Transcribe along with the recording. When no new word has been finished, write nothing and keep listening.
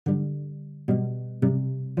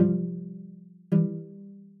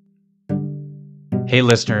Hey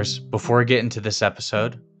listeners, before we get into this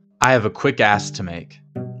episode, I have a quick ask to make.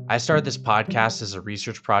 I started this podcast as a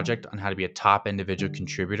research project on how to be a top individual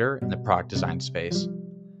contributor in the product design space.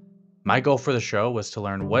 My goal for the show was to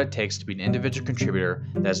learn what it takes to be an individual contributor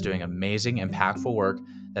that's doing amazing, impactful work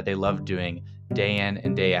that they love doing day in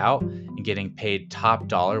and day out and getting paid top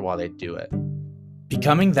dollar while they do it.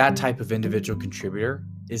 Becoming that type of individual contributor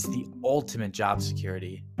is the ultimate job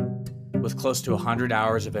security. With close to 100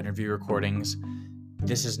 hours of interview recordings,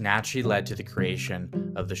 this has naturally led to the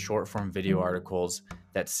creation of the short-form video articles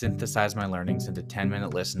that synthesize my learnings into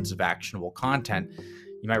 10-minute listens of actionable content.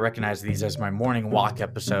 You might recognize these as my morning walk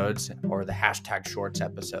episodes or the hashtag shorts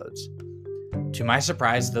episodes. To my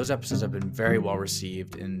surprise, those episodes have been very well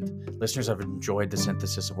received and listeners have enjoyed the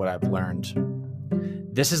synthesis of what I've learned.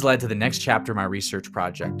 This has led to the next chapter of my research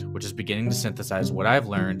project, which is beginning to synthesize what I've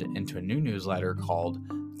learned into a new newsletter called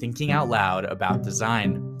Thinking Out Loud About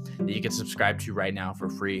Design that you can subscribe to right now for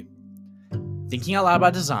free. Thinking Out Loud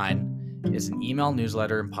About Design is an email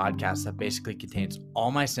newsletter and podcast that basically contains all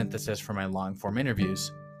my synthesis for my long-form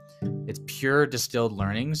interviews. It's pure distilled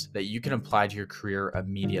learnings that you can apply to your career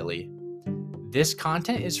immediately. This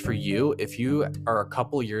content is for you if you are a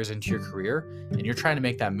couple years into your career and you're trying to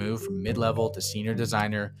make that move from mid-level to senior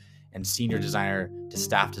designer and senior designer to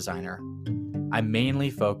staff designer. I mainly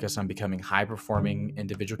focus on becoming high-performing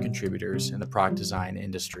individual contributors in the product design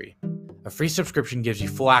industry. A free subscription gives you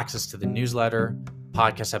full access to the newsletter,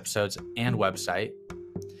 podcast episodes, and website.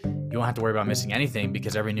 You won't have to worry about missing anything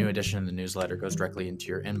because every new edition of the newsletter goes directly into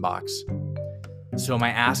your inbox. So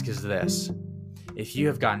my ask is this. If you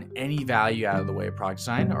have gotten any value out of the way of product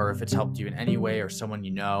design, or if it's helped you in any way or someone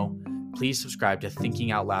you know, please subscribe to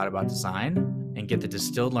Thinking Out Loud About Design and get the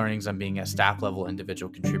distilled learnings on being a staff-level individual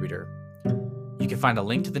contributor. You can find a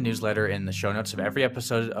link to the newsletter in the show notes of every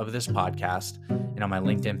episode of this podcast and on my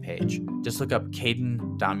LinkedIn page. Just look up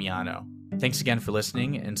Caden Damiano. Thanks again for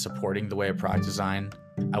listening and supporting the way of product design.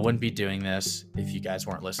 I wouldn't be doing this if you guys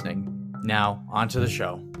weren't listening. Now, on to the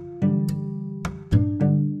show.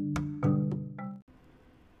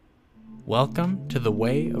 Welcome to the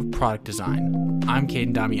Way of Product Design. I'm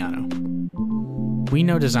Caden Damiano. We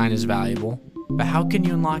know design is valuable, but how can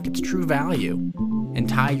you unlock its true value and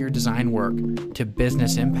tie your design work to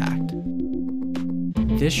business impact?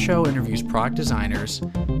 This show interviews product designers,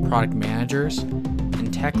 product managers,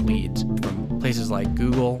 and tech leads from places like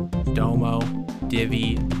Google, Domo,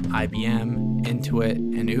 Divi, IBM, Intuit,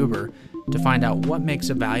 and Uber to find out what makes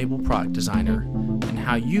a valuable product designer and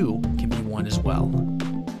how you can be one as well.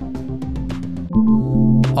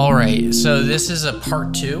 All right, so this is a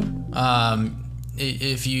part 2.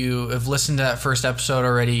 If you have listened to that first episode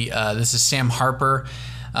already, this is Sam Harper.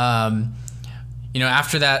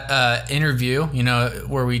 After that interview,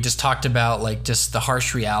 where we just talked about like just the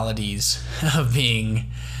harsh realities of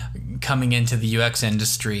coming into the UX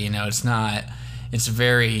industry, it's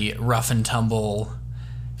very rough and tumble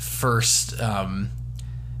first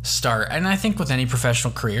start. And I think with any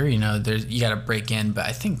professional career, you got to break in, but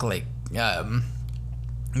I think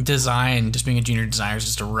design, just being a junior designer is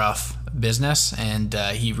just a rough business, and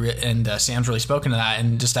Sam's really spoken to that.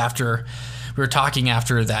 And just after we were talking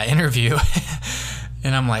after that interview,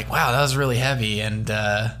 and I'm like, wow, that was really heavy. And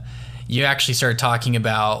you actually started talking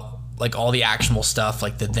about like all the actionable stuff,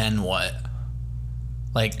 like the then what.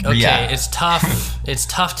 Like, okay, yeah. It's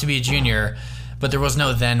tough to be a junior, but there was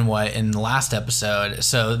no then what in the last episode.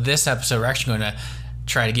 So this episode, we're actually going to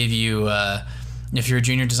try to give you if you're a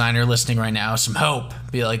junior designer listening right now, some hope,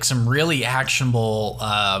 be like some really actionable,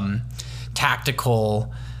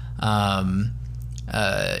 tactical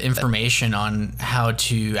information on how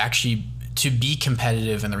to actually to be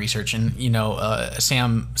competitive in the research. And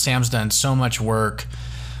Sam's done so much work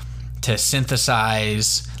to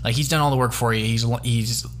synthesize. Like, he's done all the work for you.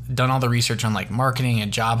 He's done all the research on like marketing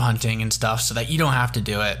and job hunting and stuff, so that you don't have to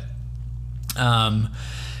do it.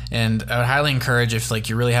 And I would highly encourage, if like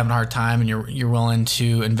you're really having a hard time and you're willing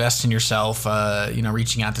to invest in yourself,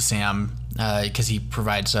 reaching out to Sam, because he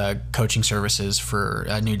provides coaching services for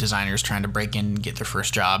new designers trying to break in and get their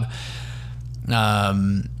first job.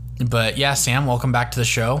 But yeah, Sam, welcome back to the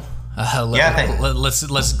show.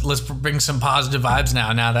 Let's bring some positive vibes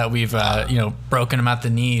now that we've broken them at the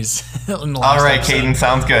knees. In the last All right, episode. Caden,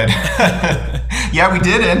 sounds good. Yeah, we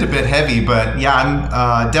did end a bit heavy, but yeah,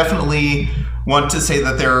 I'm definitely want to say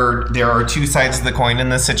that there are two sides of the coin in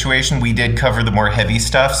this situation. We did cover the more heavy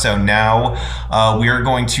stuff, so now we are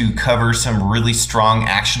going to cover some really strong,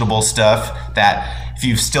 actionable stuff that if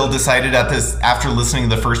you've still decided after listening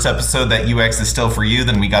to the first episode that UX is still for you,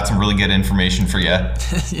 then we got some really good information for you.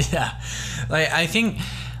 Yeah, like I think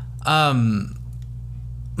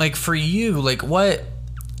like for you, like what,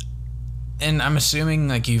 and I'm assuming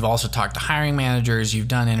like you've also talked to hiring managers, you've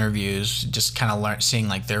done interviews, just kind of seeing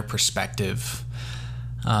like their perspective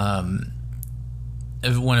when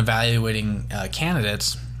evaluating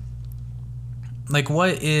candidates. Like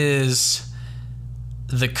what is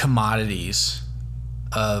the commodities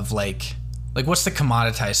of like what's the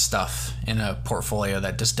commoditized stuff in a portfolio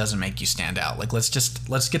that just doesn't make you stand out? Like let's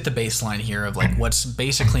get the baseline here of like what's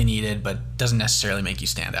basically needed but doesn't necessarily make you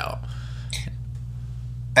stand out.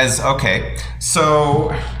 Okay, so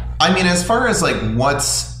I mean, as far as like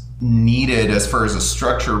what's needed as far as a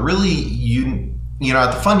structure, really you know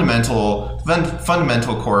at the fundamental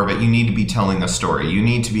core of it, you need to be telling a story. You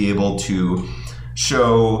need to be able to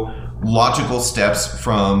show logical steps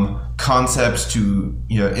from concepts to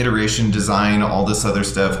iteration, design, all this other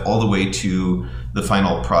stuff, all the way to the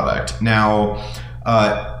final product. Now,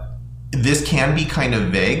 this can be kind of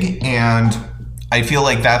vague, and I feel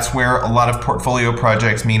like that's where a lot of portfolio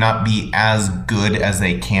projects may not be as good as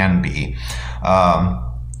they can be.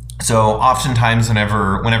 So oftentimes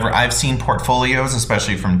whenever I've seen portfolios,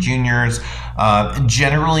 especially from juniors,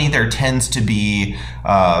 generally there tends to be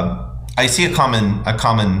I see a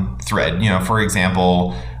common thread. For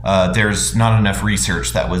example, there's not enough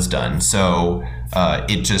research that was done, so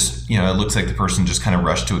it just it looks like the person just kind of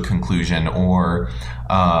rushed to a conclusion, or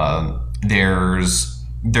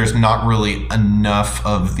there's not really enough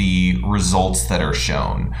of the results that are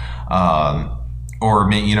shown, or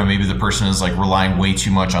maybe the person is like relying way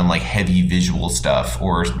too much on like heavy visual stuff,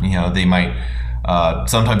 or they might.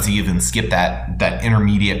 Sometimes they even skip that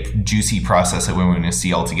intermediate juicy process that we want to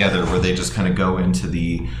see altogether, where they just kind of go into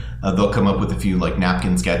they'll come up with a few like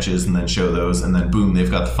napkin sketches and then show those, and then boom,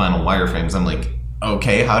 they've got the final wireframes. I'm like,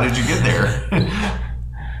 okay, how did you get there?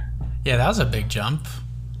 Yeah, that was a big jump.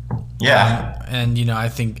 Yeah. And I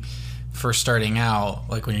think for starting out,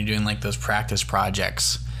 like when you're doing like those practice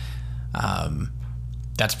projects,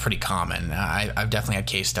 that's pretty common. I've definitely had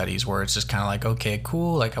case studies where it's just kind of like, okay,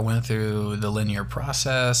 cool. Like I went through the linear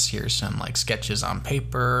process. Here's some like sketches on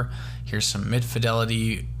paper. Here's some mid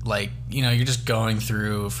fidelity. Like, you're just going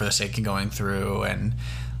through for the sake of going through, and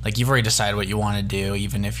like you've already decided what you want to do,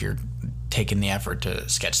 even if you're taking the effort to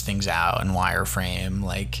sketch things out and wireframe.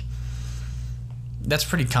 Like that's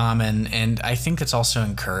pretty common, and I think that's also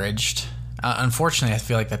encouraged. Unfortunately, I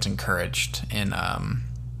feel like that's encouraged in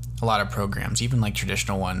a lot of programs, even like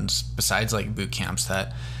traditional ones, besides like boot camps,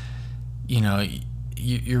 that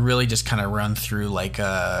you're really just kind of run through like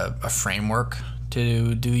a framework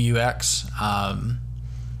to do UX, and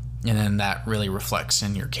then that really reflects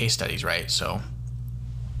in your case studies, right? So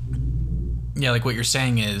yeah, like what you're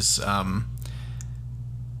saying is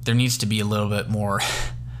there needs to be a little bit more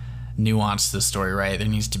nuance to the story, right? There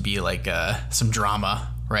needs to be like some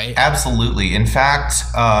drama, right? Absolutely. In fact,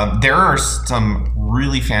 there are some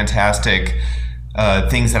really fantastic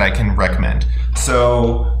things that I can recommend.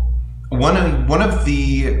 So one of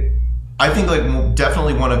the, I think like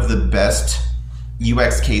definitely one of the best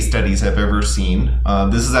UX case studies I've ever seen.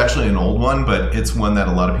 This is actually an old one, but it's one that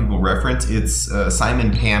a lot of people reference. It's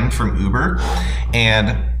Simon Pan from Uber.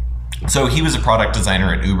 And so he was a product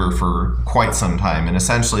designer at Uber for quite some time. And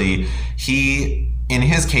essentially in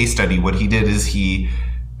his case study, what he did is he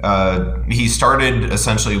started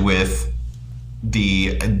essentially with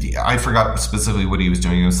I forgot specifically what he was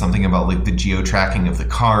doing. It was something about like the geo-tracking of the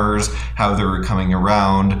cars, how they were coming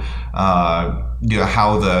around, how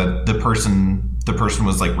the person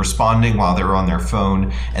was like responding while they were on their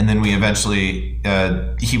phone. And then we eventually,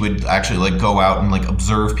 he would actually like go out and like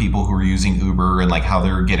observe people who were using Uber and like how they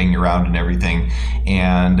were getting around and everything.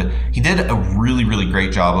 And he did a really, really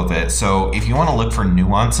great job of it. So if you want to look for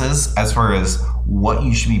nuances as far as what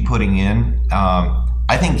you should be putting in,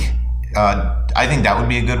 I think that would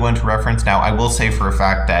be a good one to reference. Now, I will say for a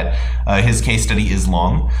fact that his case study is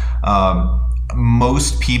long.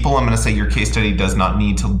 Most people, I'm going to say your case study does not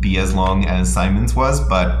need to be as long as Simon's was,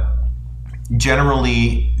 but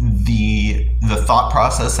generally the thought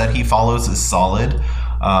process that he follows is solid.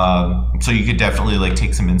 So you could definitely like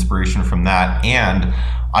take some inspiration from that. And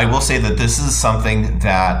I will say that this is something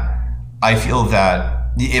that I feel that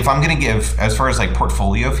if I'm going to give, as far as like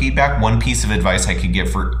portfolio feedback, one piece of advice I could give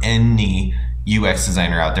for any UX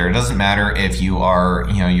designer out there, it doesn't matter if you are,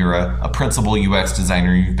 you're a principal UX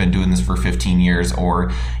designer, you've been doing this for 15 years,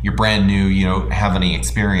 or you're brand new, you don't have any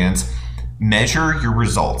experience, measure your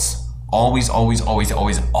results. Always, always, always,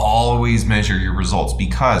 always, always measure your results,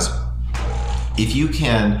 because if you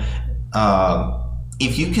can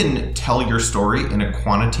tell your story in a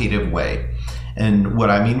quantitative way, and what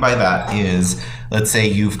I mean by that is, let's say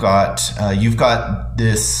you've got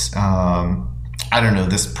this I don't know,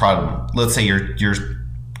 this problem. Let's say you're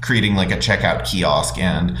creating like a checkout kiosk,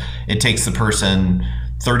 and it takes the person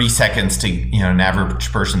 30 seconds to, an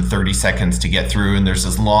average person 30 seconds to get through, and there's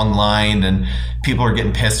this long line, and people are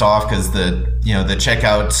getting pissed off because the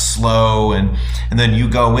checkout's slow, and then you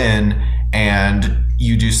go in and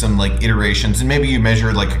you do some like iterations, and maybe you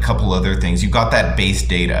measure like a couple other things. You've got that base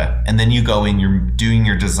data, and then you go in, you're doing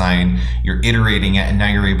your design, you're iterating it, and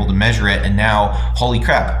now you're able to measure it, and now, holy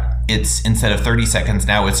crap, it's instead of 30 seconds,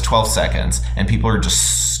 now it's 12 seconds, and people are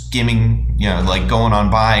just skimming, like going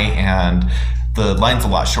on by, and the line's a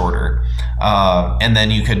lot shorter. And then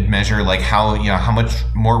you could measure like how much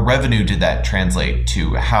more revenue did that translate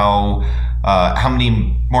to, how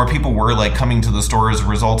many more people were like coming to the store as a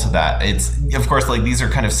result of that. It's, of course, like these are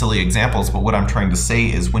kind of silly examples, but what I'm trying to say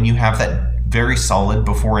is when you have that very solid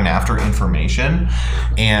before and after information,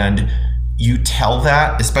 and you tell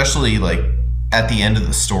that, especially like at the end of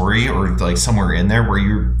the story or like somewhere in there where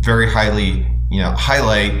you're very highly,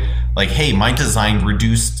 highlight like, hey, my design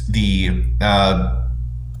reduced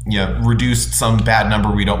reduced some bad number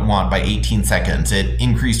we don't want by 18 seconds. It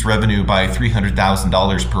increased revenue by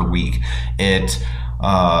 $300,000 per week. It,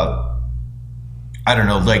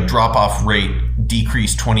 like drop off rate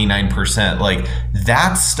decreased 29%. Like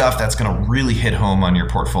that's stuff that's going to really hit home on your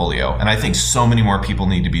portfolio. And I think so many more people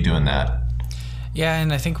need to be doing that. Yeah,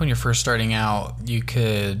 and I think when you're first starting out, you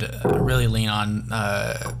could really lean on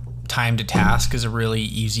time to task is a really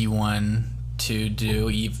easy one to do.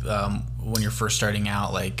 When you're first starting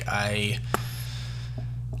out, like I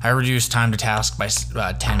reduced time to task by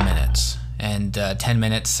 10 minutes. And 10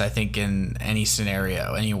 minutes, I think, in any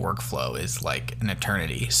scenario, any workflow is like an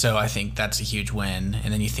eternity. So I think that's a huge win.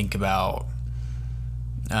 And then you think about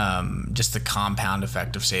just the compound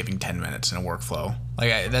effect of saving 10 minutes in a workflow.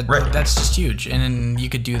 Like that's just huge. And then you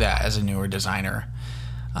could do that as a newer designer.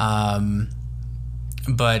 But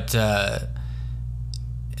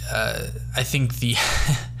I think the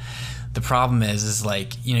the problem is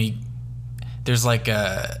like, there's like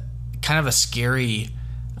a kind of a scary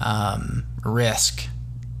risk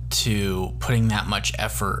to putting that much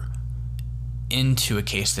effort into a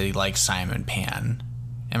case study like Simon Pan.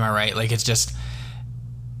 Am I right? Like it's just,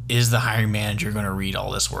 is the hiring manager going to read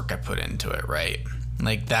all this work I put into it, right?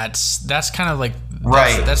 Like that's kind of like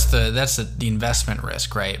right. That's the investment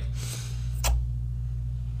risk, right?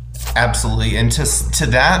 Absolutely. And to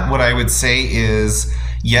that, what I would say is,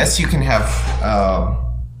 yes, you can have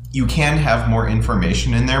more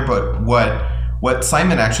information in there, but what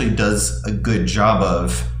Simon actually does a good job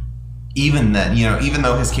of, even then, even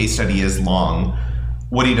though his case study is long,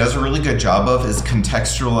 what he does a really good job of is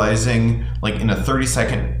contextualizing, like in a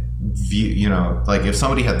 30-second view, like if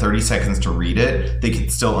somebody had 30 seconds to read it, they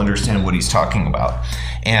could still understand what he's talking about.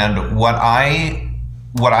 And what I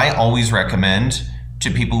always recommend to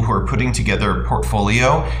people who are putting together a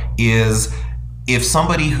portfolio is, if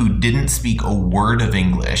somebody who didn't speak a word of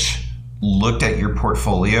English looked at your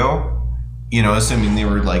portfolio, assuming they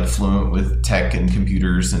were like fluent with tech and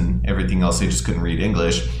computers and everything else, they just couldn't read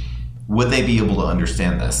English, would they be able to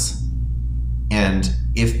understand this? And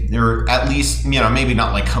if they're at least, maybe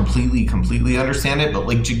not like completely understand it, but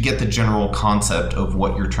like to get the general concept of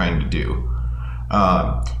what you're trying to do.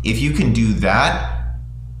 If you can do that,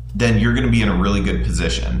 then you're going to be in a really good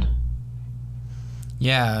position.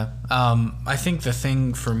 Yeah. I think the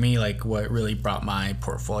thing for me, like what really brought my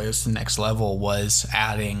portfolios to the next level was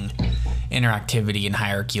adding interactivity and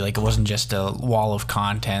hierarchy. Like it wasn't just a wall of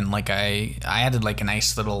content. Like I added like a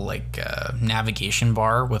nice little like navigation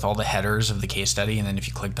bar with all the headers of the case study. And then if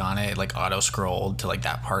you clicked on it, like auto scrolled to like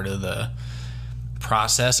that part of the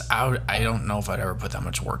process. I don't know if I'd ever put that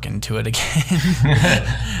much work into it again.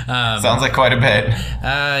 Sounds like quite a bit.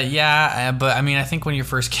 Yeah, but I mean, I think when you're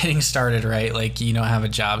first getting started, right, like you don't have a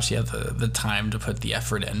job, so you have the time to put the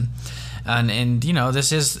effort in, and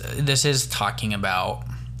this is talking about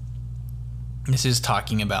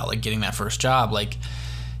like getting that first job. Like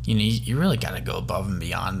you really got to go above and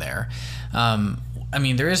beyond there. I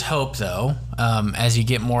mean, there is hope though, as you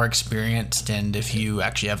get more experienced, and if you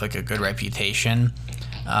actually have like a good reputation,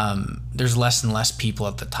 there's less and less people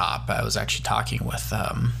at the top. I was actually talking with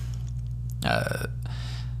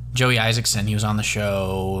Joey Isaacson. He was on the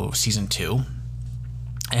show season 2,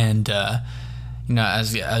 and I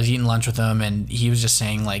was eating lunch with him, and he was just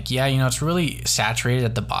saying like, yeah, it's really saturated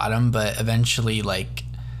at the bottom, but eventually like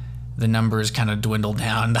the numbers kind of dwindle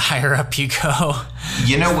down the higher up you go.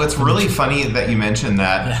 What's really funny that you mentioned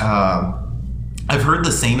that, I've heard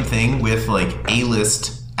the same thing with like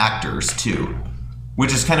A-list actors too,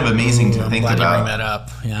 which is kind of amazing to think glad about. You bring that up.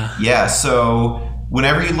 Yeah. Yeah. So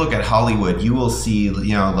whenever you look at Hollywood, you will see,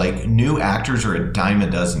 like new actors are a dime a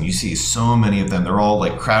dozen. You see so many of them. They're all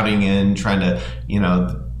like crowding in, trying to,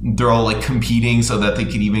 they're all like competing so that they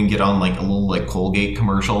could even get on like a little like Colgate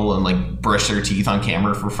commercial and like brush their teeth on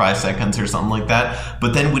camera for 5 seconds or something like that.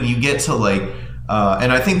 But then when you get to like,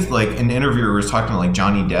 and I think like an interviewer was talking to like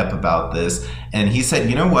Johnny Depp about this, and he said,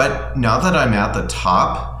 you know what, now that I'm at the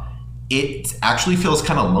top, it actually feels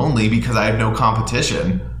kind of lonely because I have no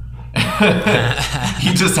competition.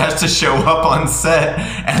 He just has to show up on set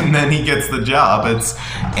and then he gets the job.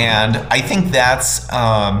 And I think that's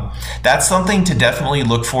something to definitely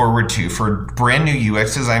look forward to for brand new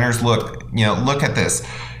UX designers. Look at this.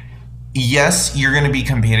 Yes, you're going to be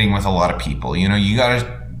competing with a lot of people. You got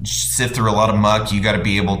to sift through a lot of muck. You got to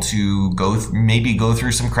be able to go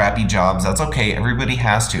through some crappy jobs. That's okay. Everybody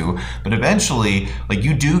has to. But eventually, like,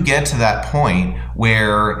 you do get to that point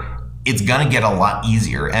where it's going to get a lot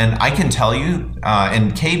easier. And I can tell you,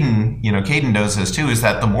 and Caden knows this too, is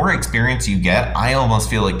that the more experience you get, I almost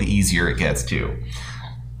feel like the easier it gets too.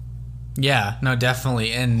 Yeah, no,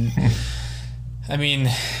 definitely. And I mean,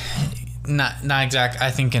 not exact. I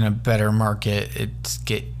think in a better market, it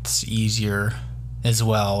gets easier as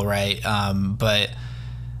well, right? But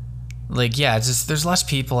like, yeah, it's just, there's less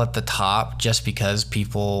people at the top just because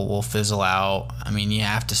people will fizzle out. I mean, you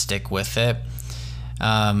have to stick with it.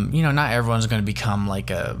 Not everyone's going to become like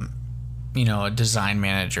a design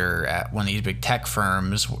manager at one of these big tech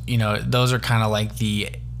firms. Those are kind of like the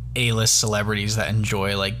A-list celebrities that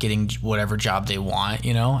enjoy like getting whatever job they want,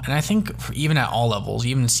 and I think even at all levels,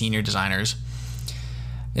 even senior designers,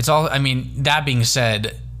 it's all, I mean, that being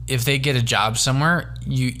said, if they get a job somewhere,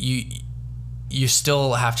 you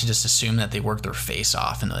still have to just assume that they work their face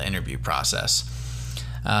off in the interview process.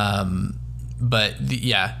 But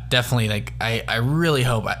yeah, definitely, like, I really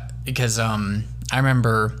hope, because I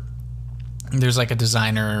remember there's like a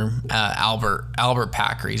designer, Albert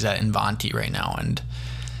Packer, he's at Invanti right now, and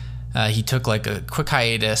he took like a quick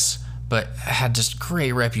hiatus, but had just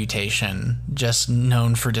great reputation, just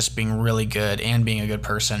known for just being really good and being a good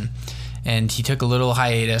person. And he took a little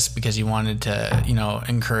hiatus because he wanted to,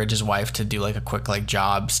 encourage his wife to do like a quick like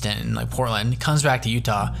job stint in like Portland. He comes back to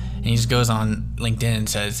Utah and he just goes on LinkedIn and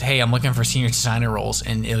says, "Hey, I'm looking for senior designer roles."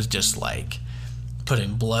 And it was just like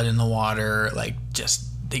putting blood in the water. Like, just,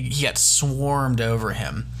 he got swarmed over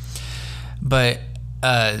him. But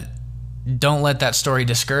don't let that story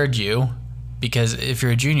discourage you, because if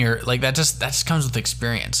you're a junior, like, that just comes with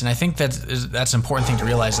experience. And I think that's an important thing to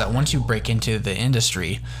realize, that once you break into the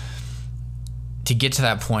industry, to get to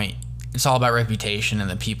that point, it's all about reputation and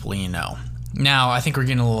the people you know. Now, I think we're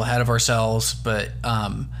getting a little ahead of ourselves, but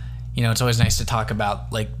it's always nice to talk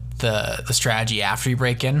about like the strategy after you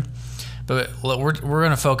break in. But we're going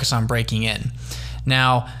to focus on breaking in.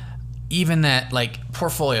 Now, even that like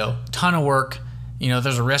portfolio, ton of work.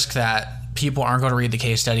 There's a risk that people aren't going to read the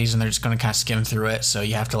case studies and they're just going to kind of skim through it. So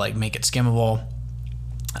you have to like make it skimmable.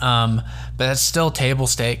 But that's still table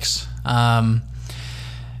stakes.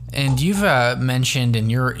 And you've mentioned in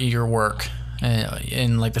your work,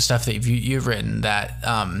 in like the stuff that you've written, that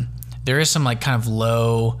there is some like kind of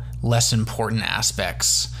low, less important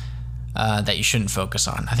aspects that you shouldn't focus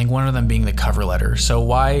on. I think one of them being the cover letter. So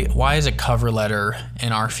why is a cover letter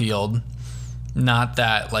in our field not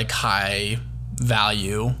that like high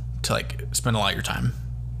value to like spend a lot of your time?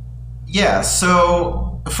 Yeah.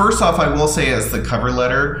 So first off, I will say, as the cover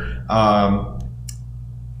letter,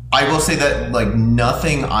 I will say that like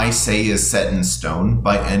nothing I say is set in stone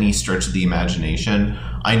by any stretch of the imagination.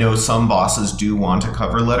 I know some bosses do want a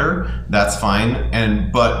cover letter. That's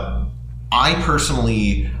fine. But I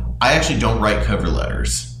actually don't write cover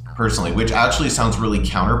letters personally, which actually sounds really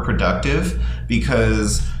counterproductive,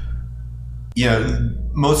 because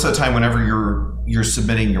most of the time whenever you're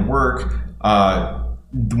submitting your work,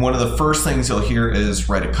 one of the first things you'll hear is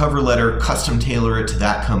write a cover letter, custom tailor it to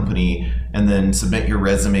that company, and then submit your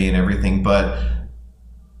resume and everything. But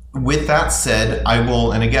with that said, I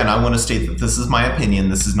want to state that this is my opinion.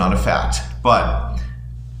 This is not a fact. But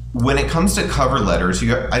when it comes to cover letters,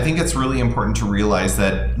 I think it's really important to realize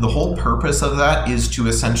that the whole purpose of that is to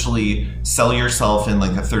essentially sell yourself in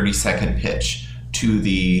like a 30-second pitch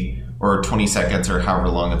or 20 seconds, or however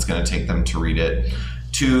long it's going to take them to read it,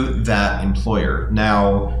 to that employer.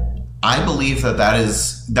 Now, I believe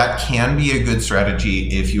that can be a good strategy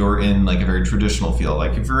if you're in like a very traditional field,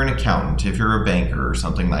 like if you're an accountant, if you're a banker or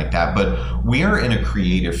something like that. But we are in a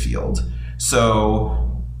creative field.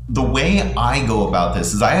 So the way I go about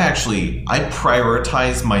this is I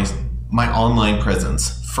prioritize my online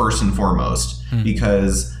presence first and foremost,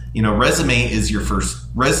 because resume is your first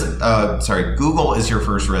Google is your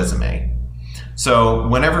first resume. So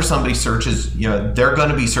whenever somebody searches, they're going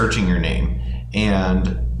to be searching your name.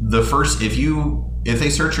 And the first, if they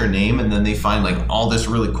search your name and then they find like all this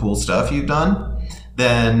really cool stuff you've done,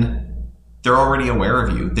 then they're already aware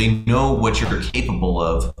of you. They know what you're capable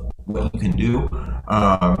of, what you can do.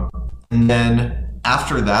 And then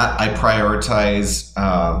after that, I prioritize,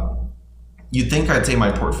 you'd think I'd say my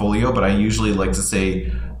portfolio, but I usually like to say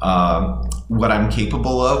what I'm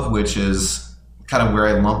capable of, which is kind of where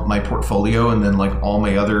I lump my portfolio, and then like all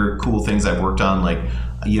my other cool things I've worked on. Like,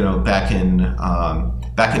 back in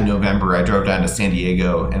November, I drove down to San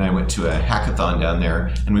Diego and I went to a hackathon down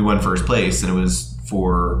there, and we won first place, and it was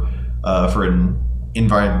for an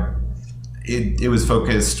environment. It was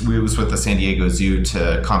focused. It was with the San Diego Zoo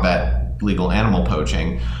to combat illegal animal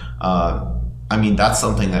poaching. That's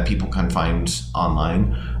something that people can find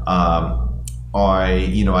online.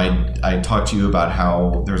 I talked to you about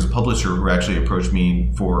how there's a publisher who actually approached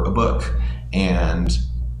me for a book, and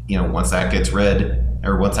once that gets read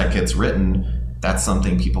or once that gets written, that's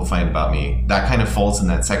something people find about me. That kind of falls in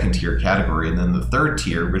that second tier category. And then the third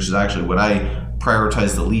tier, which is actually what I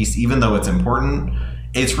prioritize the least, even though it's important,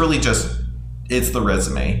 it's really just, it's the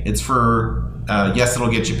resume. It's for, yes, it'll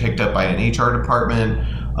get you picked up by an HR department.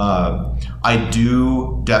 I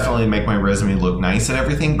do definitely make my resume look nice and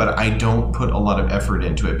everything, but I don't put a lot of effort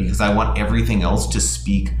into it because I want everything else to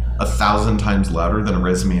speak 1,000 times louder than a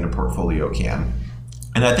resume and a portfolio can.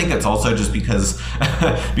 And I think it's also just because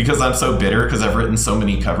I'm so bitter because I've written so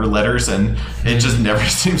many cover letters and it just never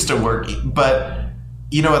seems to work. But,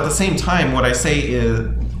 at the same time, what I say is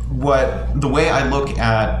the way I look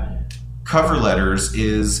at cover letters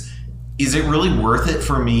is it really worth it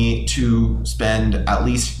for me to spend at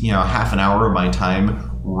least, half an hour of my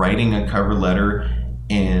time writing a cover letter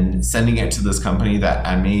and sending it to this company that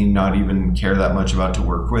I may not even care that much about to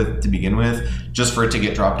work with to begin with, just for it to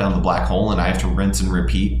get dropped down the black hole and I have to rinse and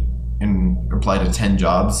repeat and apply to 10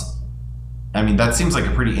 jobs? That seems like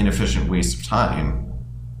a pretty inefficient waste of time.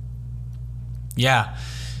 Yeah.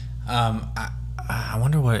 I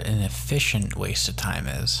wonder what an efficient waste of time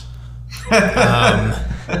is.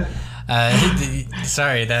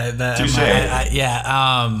 Sorry, that Touche.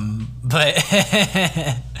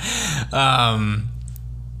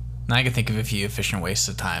 Now I can think of a few efficient wastes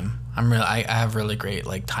of time. I have really great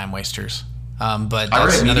like time wasters. But I that's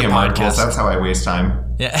write another Medium articles. podcast. That's how I waste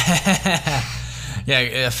time. Yeah,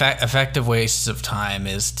 effective wastes of time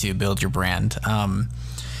is to build your brand. I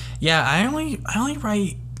only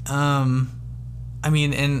write.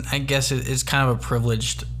 And I guess it's kind of a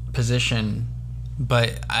privileged position.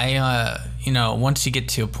 But I, once you get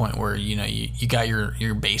to a point where, you got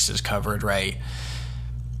your bases covered, right?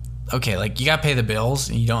 Okay, like you got to pay the bills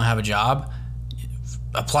and you don't have a job,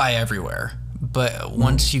 apply everywhere. But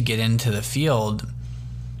once you get into the field,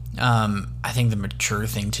 I think the mature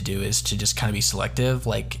thing to do is to just kind of be selective.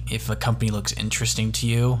 Like if a company looks interesting to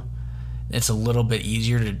you, it's a little bit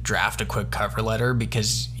easier to draft a quick cover letter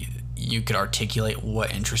because you could articulate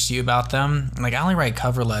what interests you about them. Like I only write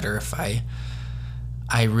cover letter if I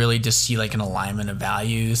really just see like an alignment of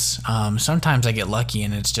values. Sometimes I get lucky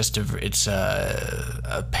and it's just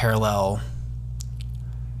a parallel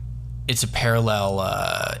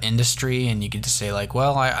industry, and you get to say like,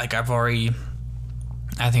 well, I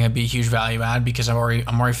think I'd be a huge value add because I'm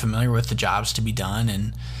already familiar with the jobs to be done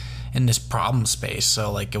and in this problem space.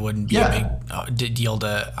 So like it wouldn't be a big deal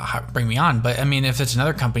to bring me on. But if it's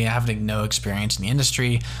another company, I have no experience in the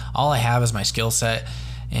industry. All I have is my skill set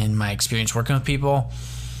and my experience working with people.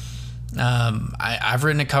 I've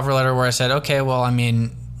written a cover letter where I said, okay, well, I may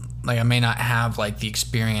not have like the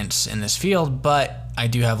experience in this field, but I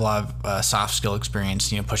do have a lot of soft skill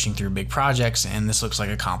experience, pushing through big projects, and this looks like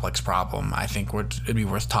a complex problem. I think it'd be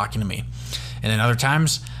worth talking to me. And then other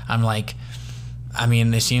times I'm like,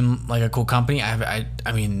 they seem like a cool company. I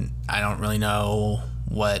don't really know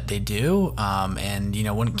what they do, and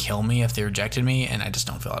wouldn't kill me if they rejected me, and I just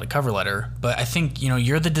don't fill out a cover letter. But I think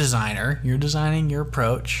you're the designer, you're designing your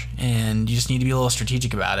approach, and you just need to be a little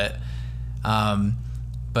strategic about it.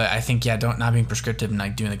 But I think not being prescriptive and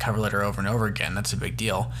like doing the cover letter over and over again, that's a big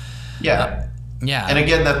deal. Yeah. And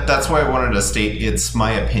again, that's why I wanted to state it's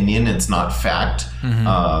my opinion, it's not fact.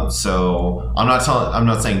 Mm-hmm. So I'm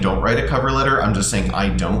not saying don't write a cover letter. I'm just saying I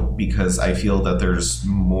don't, because I feel that there's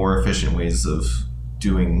more efficient ways of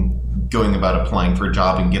going about applying for a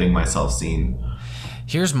job and getting myself seen.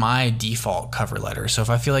 Here's my default cover letter. So if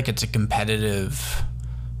I feel like it's a competitive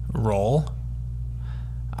role,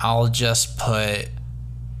 I'll just put,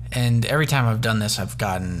 and every time I've done this, I've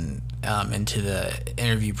gotten into the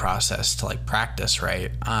interview process to like practice,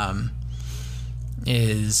 right?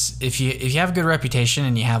 is if you have a good reputation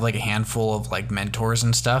and you have like a handful of like mentors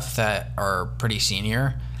and stuff that are pretty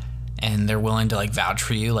senior and they're willing to like vouch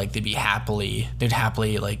for you, like they'd happily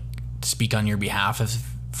like speak on your behalf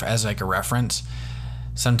as like a reference.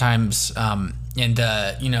 Sometimes a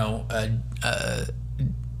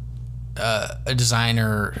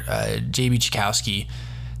designer, JB Chikowski,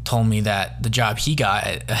 told me that the job he got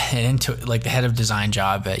into, like the head of design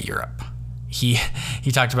job at Europe, he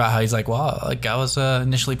talked about how he's like, well, like I was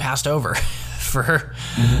initially passed over for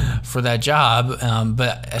that job,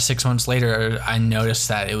 but 6 months later I noticed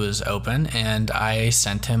that it was open, and I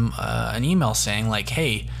sent him an email saying like,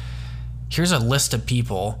 hey, here's a list of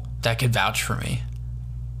people that could vouch for me.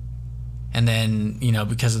 And then,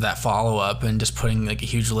 because of that follow-up and just putting like a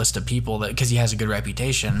huge list of people, that because he has a good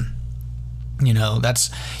reputation,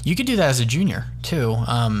 you could do that as a junior too.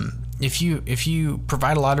 If you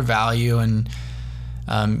provide a lot of value and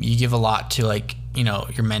you give a lot to like,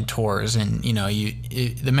 your mentors, and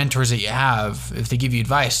the mentors that you have, if they give you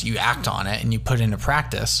advice, you act on it and you put it into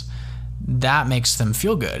practice, that makes them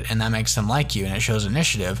feel good and that makes them like you, and it shows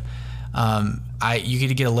initiative. You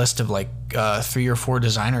could get a list of like 3 or 4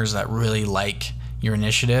 designers that really like your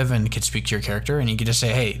initiative and could speak to your character, and you could just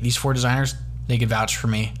say, hey, these 4 designers, they could vouch for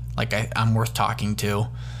me, like I'm worth talking to.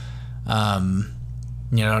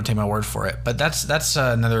 Don't take my word for it, but that's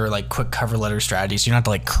another like quick cover letter strategy. So you don't have to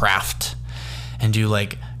like craft and do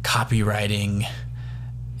like copywriting,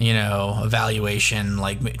 evaluation,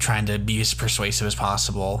 like trying to be as persuasive as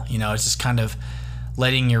possible. It's just kind of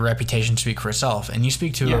letting your reputation speak for itself. And you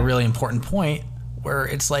speak to a really important point where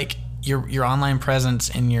it's like your online presence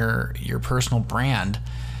and your personal brand.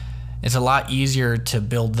 It's a lot easier to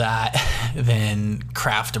build that than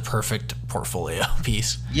craft a perfect portfolio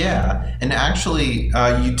piece. Yeah, and actually,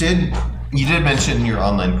 you did mention your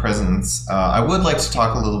online presence. I would like to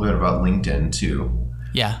talk a little bit about LinkedIn too.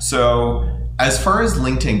 Yeah. So as far as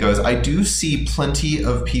LinkedIn goes, I do see plenty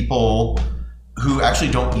of people who actually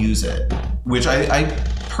don't use it, which I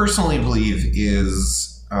personally believe is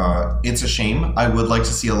it's a shame. I would like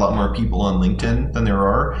to see a lot more people on LinkedIn than there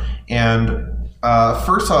are. And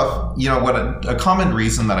first off, what a common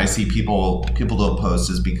reason that I see people don't post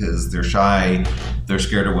is because they're shy, they're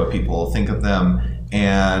scared of what people think of them.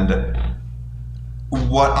 And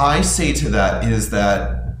what I say to that is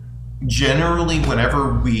that generally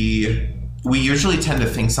whenever we usually tend to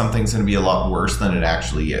think something's going to be a lot worse than it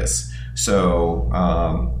actually is. So,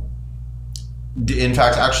 in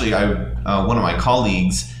fact, actually, one of my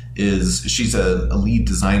colleagues she's a lead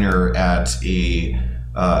designer at an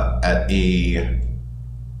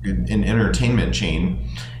entertainment chain.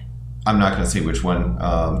 I'm not going to say which one,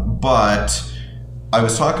 but I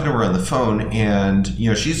was talking to her on the phone, and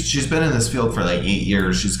she's been in this field for like 8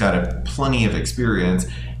 years. She's got plenty of experience.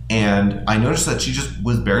 And I noticed that she just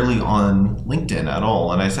was barely on LinkedIn at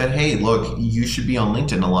all. And I said, hey, look, you should be on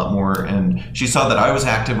LinkedIn a lot more. And she saw that I was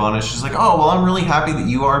active on it. She's like, oh, well, I'm really happy that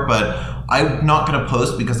you are, but I'm not going to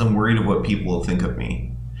post because I'm worried of what people will think of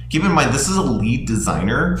me. Keep in mind, this is a lead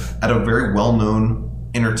designer at a very well-known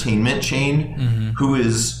entertainment chain who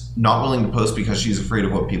is not willing to post because she's afraid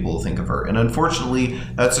of what people will think of her. And unfortunately,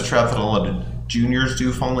 that's a trap that a lot of juniors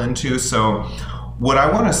do fall into. So what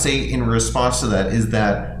I want to say in response to that is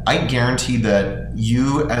that I guarantee that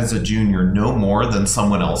you as a junior know more than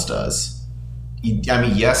someone else does. I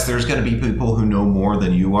mean, yes, there's going to be people who know more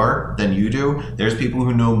than you do. There's people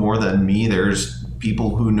who know more than me. There's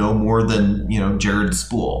people who know more than, Jared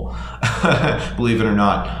Spool, believe it or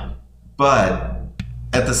not. But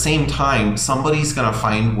at the same time, somebody's going to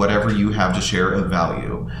find whatever you have to share of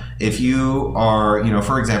value. If you are,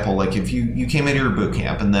 for example, like if you came into your boot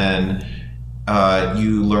camp and then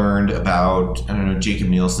you learned about, Jacob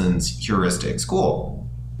Nielsen's heuristics. Cool.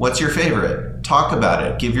 What's your favorite? Talk about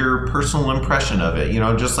it. Give your personal impression of it.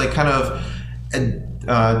 Just like kind of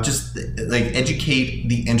just like educate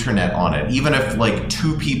the internet on it. Even if like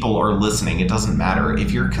 2 people are listening, it doesn't matter.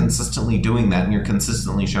 If you're consistently doing that and you're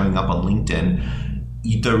consistently showing up on LinkedIn,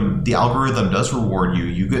 the algorithm does reward you.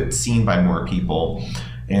 You get seen by more people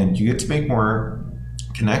and you get to make more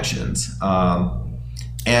connections.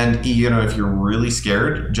 And if you're really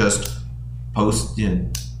scared, just post,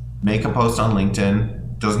 make a post on LinkedIn.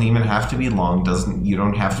 Doesn't even have to be long. You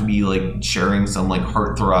don't have to be like sharing some like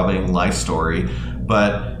heart-throbbing life story,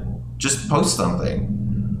 but just post something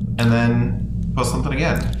and then post something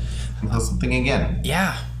again and post something again.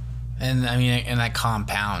 Yeah. And I mean, and that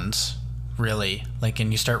compounds really, like,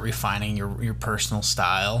 and you start refining your personal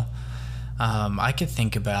style. I could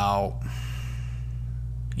think about,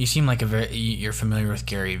 you seem like you're familiar with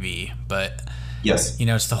Gary Vee, but Yes.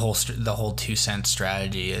 It's the whole 2 cent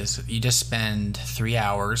strategy is you just spend 3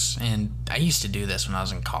 hours. And I used to do this when I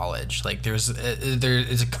was in college. Like there is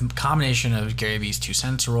a combination of Gary Vee's 2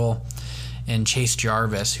 cents rule and Chase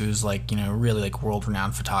Jarvis, who's like, really like world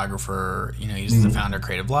renowned photographer. He's the founder of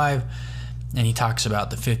Creative Live, and he talks about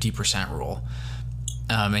the 50% rule.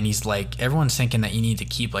 And he's like, everyone's thinking that you need to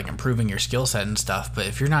keep like improving your skill set and stuff, but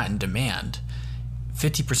if you're not in demand,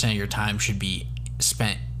 50% of your time should be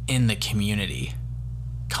spent in the community,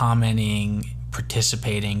 commenting,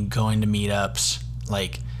 participating, going to meetups,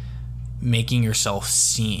 like making yourself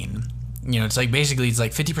seen. It's like basically it's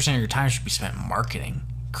like 50% of your time should be spent marketing,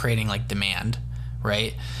 creating like demand,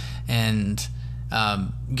 right? And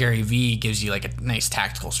Gary Vee gives you like a nice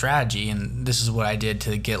tactical strategy, and this is what I did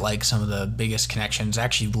to get like some of the biggest connections.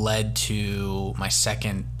 Actually led to my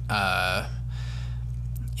second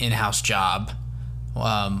in-house job.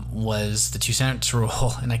 Was the 2 cents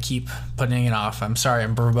rule, and I keep putting it off. I'm sorry,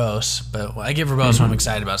 I'm verbose, but I get verbose when I'm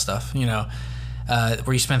excited about stuff. Where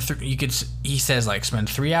you spend he says like spend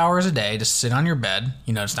 3 hours a day, just sit on your bed.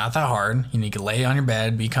 It's not that hard. You can lay on your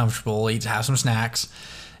bed, be comfortable, have some snacks,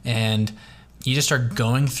 and you just start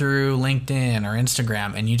going through LinkedIn or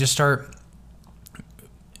Instagram, and you just start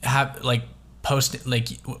post like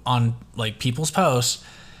on like people's posts.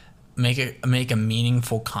 Make a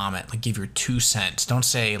meaningful comment, like give your 2 cents. Don't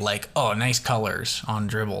say like, oh, nice colors on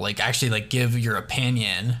Dribble. Like actually like give your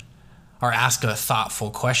opinion or ask a thoughtful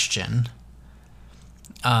question.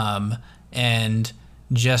 And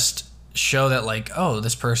just show that like, oh,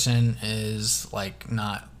 this person is like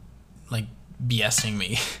not like BSing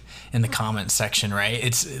me in the comment section, right?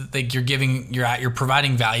 It's like you're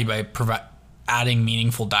providing value by adding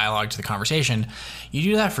meaningful dialogue to the conversation. You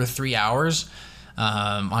do that for 3 hours.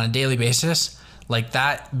 On a daily basis, like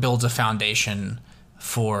that builds a foundation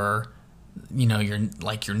for, your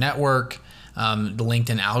network. The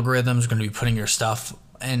LinkedIn algorithm is going to be putting your stuff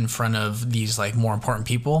in front of these like more important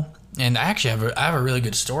people. And I actually have a really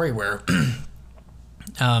good story where,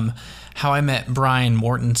 how I met Brian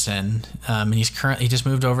Mortensen, and he just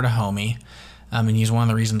moved over to Homey, and he's one of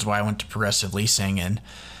the reasons why I went to Progressive Leasing. And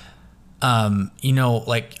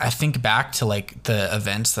like I think back to like the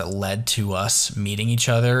events that led to us meeting each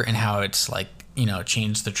other and how it's like,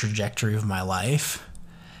 changed the trajectory of my life.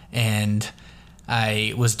 And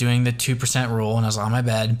I was doing the 2% rule and I was on my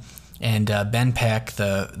bed, and Ben Peck,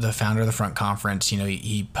 the founder of the Front Conference,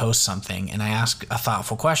 he posts something, and I ask a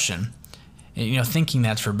thoughtful question, and, thinking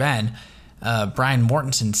that's for Ben. Brian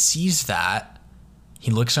Mortensen sees that. He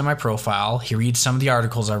looks at my profile, he reads some of the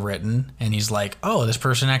articles I've written, and he's like, oh, this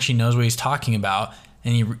person actually knows what he's talking about,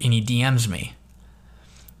 and he DMs me.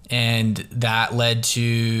 And that led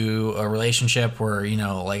to a relationship where,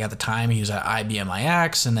 like at the time he was at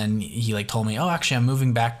IBMIX, and then he like told me, oh, actually I'm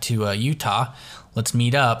moving back to Utah. Let's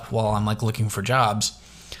meet up while I'm like looking for jobs.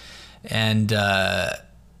 And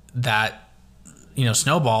that,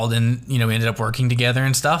 snowballed, and, we ended up working together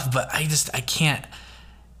and stuff, but I can't.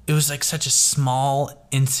 It was like such a small,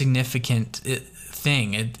 insignificant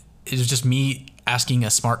thing. It was just me asking a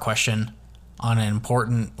smart question on an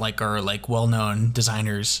important, well-known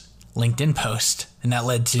designer's LinkedIn post, and that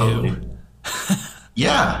led to totally.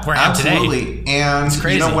 Yeah, where I am absolutely. Today. And it's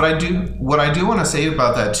crazy. What I do want to say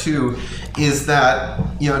about that too is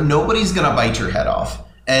that nobody's gonna bite your head off,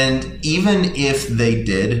 and even if they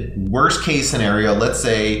did, worst case scenario, let's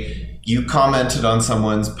say you commented on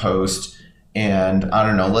someone's post. And I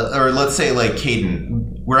don't know, let's say like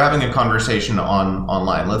Caden, we're having a conversation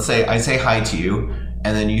online. Let's say I say hi to you,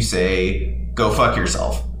 and then you say, go fuck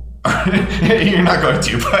yourself. You're not going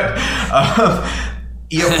to, but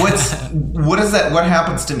what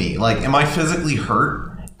happens to me? Like, am I physically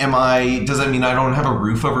hurt? Does that mean I don't have a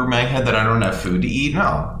roof over my head, that I don't have food to eat?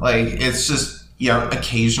 No, like it's just,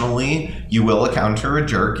 occasionally you will encounter a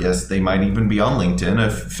jerk. Yes, they might even be on LinkedIn.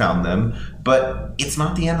 I've found them, but it's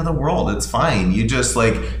not the end of the world. It's fine. You just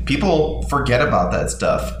people forget about that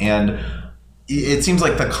stuff. And it seems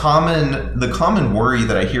like the common worry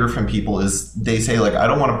that I hear from people is they say I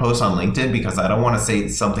don't want to post on LinkedIn because I don't want to say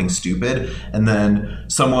something stupid. And then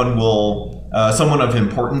someone of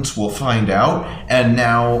importance will find out. And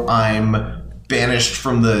now I'm banished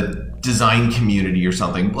from the design community or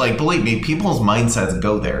something. Believe me, people's mindsets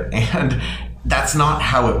go there, and that's not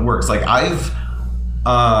how it works.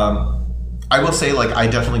 I will say, I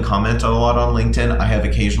definitely comment a lot on LinkedIn. I have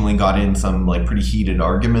occasionally got in some pretty heated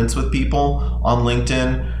arguments with people on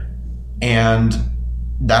LinkedIn, and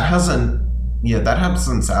that hasn't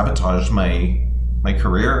sabotaged my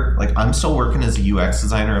career. I'm still working as a UX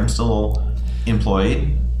designer. I'm still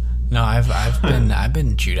employed. No, I've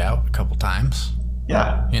been chewed out a couple times.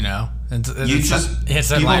 Yeah.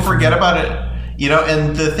 People forget about it, you know.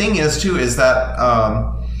 And the thing is too is that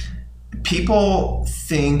people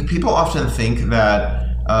often think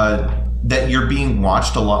that you're being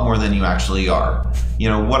watched a lot more than you actually are. You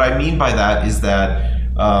know, what I mean by that is that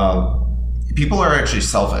people are actually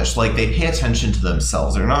selfish. Like, they pay attention to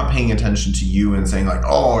themselves. They're not paying attention to you and saying like,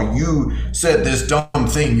 oh, you said this dumb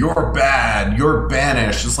thing, you're bad, you're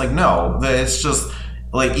banished. It's like, no, it's just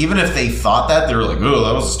like, even if they thought that, they were like, oh,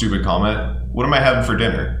 that was a stupid comment. What am I having for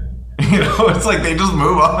dinner? You know, it's like they just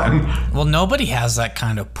move on. Well, nobody has that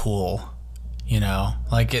kind of pool, you know?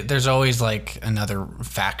 Like, there's always, like, another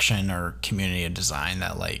faction or community of design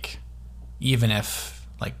that, like, even if,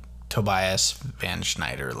 like, Tobias Van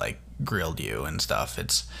Schneider, like, grilled you and stuff,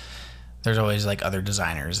 there's always, like, other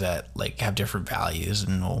designers that, like, have different values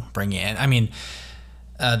and will bring you in. I mean,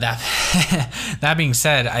 that being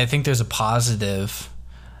said, I think there's a positive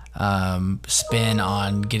spin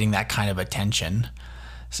on getting that kind of attention.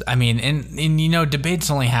 I mean, and you know, debates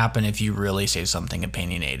only happen if you really say something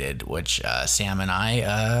opinionated, which Sam and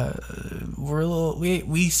I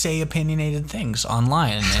we say opinionated things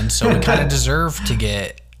online, and so we kind of deserve to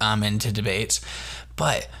get into debates.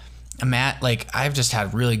 But Matt, like, I've just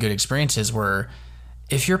had really good experiences where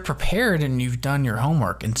if you're prepared and you've done your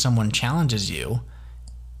homework and someone challenges you,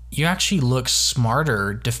 you actually look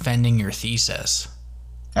smarter defending your thesis.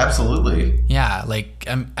 Absolutely. Yeah, like,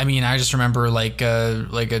 I mean, I just remember like a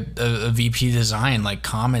VP design like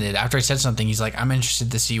commented after I said something. He's like, "I'm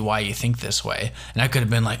interested to see why you think this way." And I could have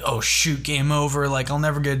been like, "Oh shoot, game over. Like, I'll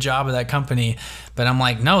never get a job at that company." But I'm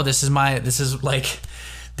like, "No, this is why I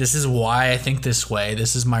think this way.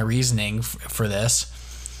 This is my reasoning for this."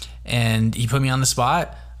 And he put me on the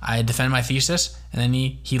spot. I defended my thesis, and then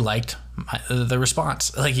he liked the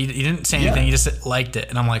response. Like, he didn't say anything. He just liked it,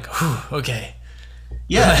 and I'm like, "Whew, okay."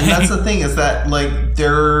 Yeah, and that's the thing is that, like,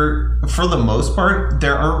 for the most part,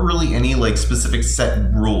 there aren't really any, like, specific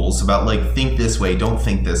set rules about, like, think this way, don't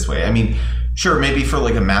think this way. I mean, sure, maybe for,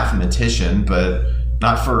 like, a mathematician, but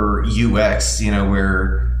not for UX, you know,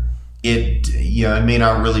 where it may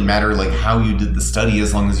not really matter, like, how you did the study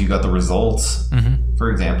as long as you got the results,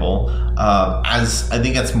 for example. As I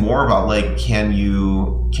think it's more about, like, can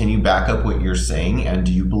you back up what you're saying, and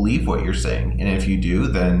do you believe what you're saying? And if you do,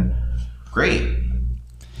 then great.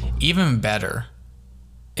 Even better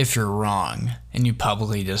if you're wrong and you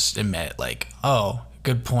publicly just admit, like, oh,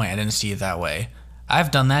 good point, I didn't see it that way.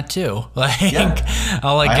 I've done that too. Like,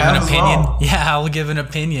 I'll like give an opinion. Well. Yeah, I'll give an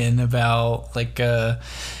opinion about like the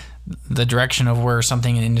direction of where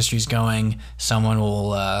something in the industry is going. Someone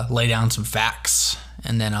will lay down some facts,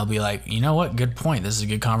 and then I'll be like, you know what, good point. This is a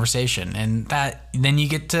good conversation, and then you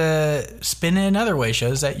get to spin it another way.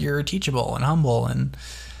 Shows that you're teachable and humble and.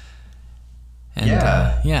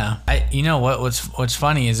 You know what's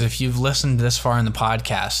funny is if you've listened this far in the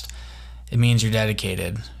podcast, it means you're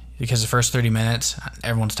dedicated, because the first 30 minutes,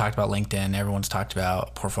 everyone's talked about LinkedIn, everyone's talked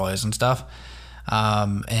about portfolios and stuff.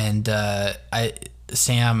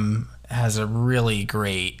 Sam has a really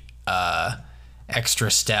great extra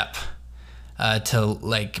step to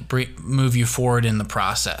like move you forward in the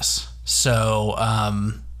process. So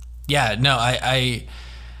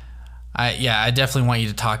I definitely want you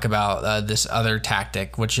to talk about this other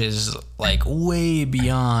tactic, which is like way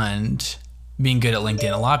beyond being good at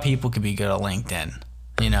LinkedIn. A lot of people could be good at LinkedIn.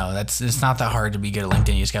 You know, it's not that hard to be good at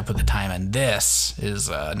LinkedIn. You just got to put the time in. This is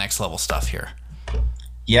next level stuff here.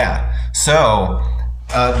 Yeah. So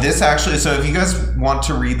this actually, so if you guys want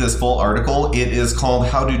to read this full article, it is called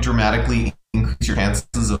How to Dramatically Increase Your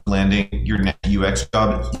Chances of Landing Your Next UX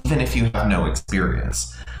Job, Even If You Have No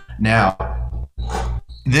Experience. Now,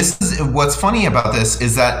 what's funny about this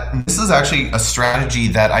is that this is actually a strategy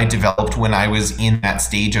that I developed when I was in that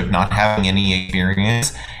stage of not having any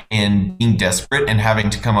experience and being desperate and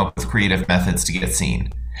having to come up with creative methods to get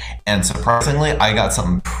seen. And surprisingly, I got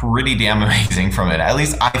something pretty damn amazing from it. At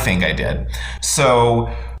least I think I did.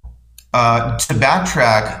 So to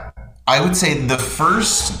backtrack, I would say the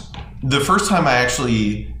first time I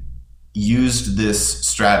actually used this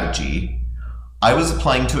strategy, I was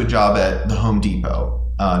applying to a job at the Home Depot.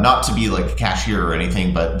 Not to be like a cashier or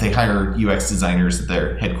anything, but they hire UX designers at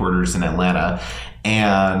their headquarters in Atlanta.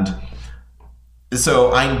 And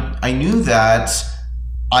so I knew that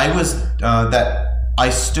I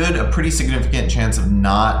stood a pretty significant chance of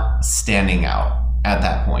not standing out at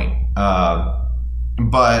that point.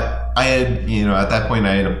 But I had, at that point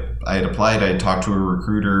I had applied, I had talked to a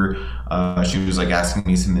recruiter. She was like asking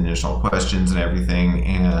me some initial questions and everything.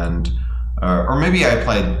 And, or maybe I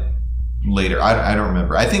applied later. I don't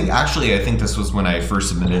remember. I think this was when I first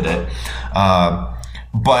submitted it.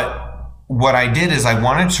 But what I did is I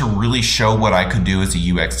wanted to really show what I could do as a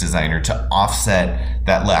UX designer to offset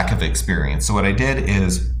that lack of experience. So what I did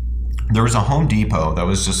is there was a Home Depot that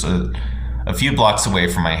was just a few blocks away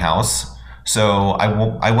from my house. So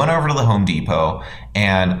I went over to the Home Depot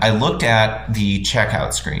and I looked at the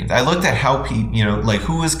checkout screens. I looked at how like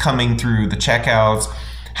who was coming through the checkouts,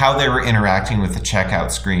 how they were interacting with the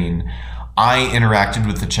checkout screen. I interacted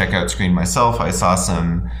with the checkout screen myself. I saw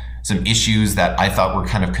some issues that I thought were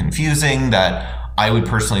kind of confusing that I would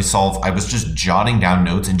personally solve. I was just jotting down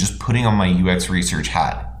notes and just putting on my UX research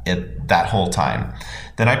hat at that whole time.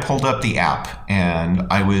 Then I pulled up the app and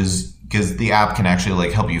because the app can actually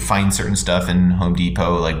like help you find certain stuff in Home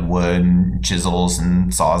Depot, like wood and chisels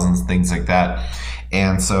and saws and things like that.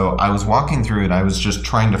 And so I was walking through it. I was just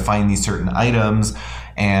trying to find these certain items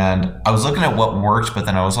and I was looking at what worked, but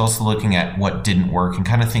then I was also looking at what didn't work and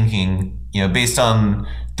kind of thinking, based on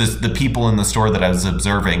the people in the store that I was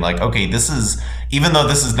observing, like, okay, even though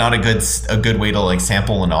this is not a good way to like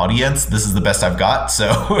sample an audience, this is the best I've got.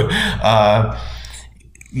 So,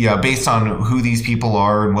 based on who these people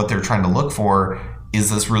are and what they're trying to look for, is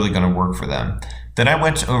this really going to work for them? Then I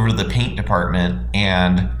went over to the paint department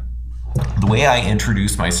and the way I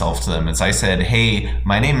introduced myself to them is I said, hey,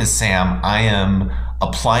 my name is Sam. I am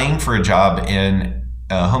applying for a job in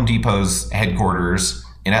Home Depot's headquarters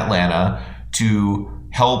in Atlanta to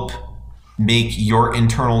help make your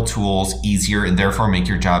internal tools easier and therefore make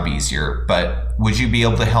your job easier. But would you be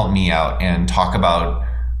able to help me out and talk about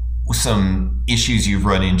some issues you've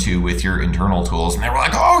run into with your internal tools? And they were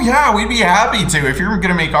like, oh yeah, we'd be happy to if you're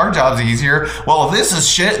gonna make our jobs easier. Well, if this is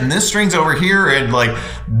shit and this string's over here and like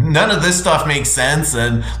none of this stuff makes sense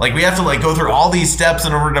and like we have to like go through all these steps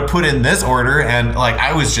in order to put in this order, and like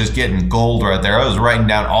I was just getting gold right there. I was writing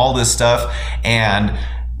down all this stuff, and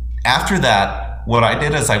after that, what I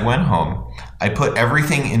did is I went home, I put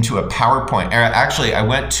everything into a PowerPoint. Actually, I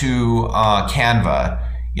went to Canva.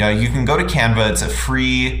 You can go to Canva. It's a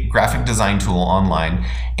free graphic design tool online.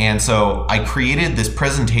 And so I created this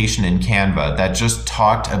presentation in Canva that just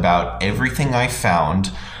talked about everything I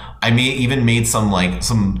found. I even made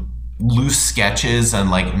some loose sketches and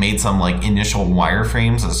like made some like initial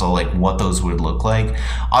wireframes as to like what those would look like.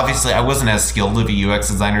 Obviously, I wasn't as skilled of a UX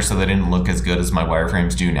designer, so they didn't look as good as my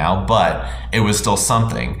wireframes do now, but it was still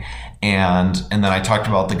something. And then I talked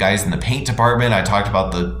about the guys in the paint department. I talked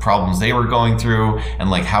about the problems they were going through and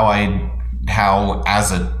like how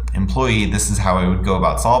as an employee, this is how I would go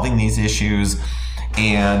about solving these issues.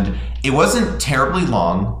 And it wasn't terribly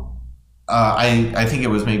long. I think it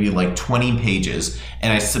was maybe like 20 pages,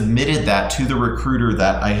 and I submitted that to the recruiter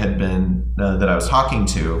that I was talking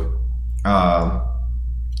to,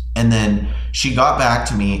 and then she got back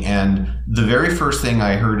to me, and the very first thing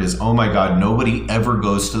I heard is, "Oh my God, nobody ever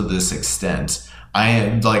goes to this extent."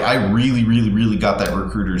 I really, really, really got that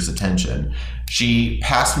recruiter's attention. She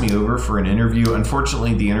passed me over for an interview.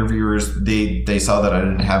 Unfortunately, the interviewers, they saw that I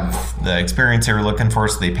didn't have the experience they were looking for,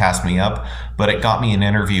 so they passed me up. But it got me an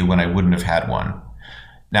interview when I wouldn't have had one.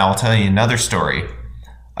 Now, I'll tell you another story.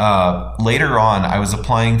 Later on, I was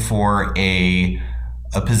applying for a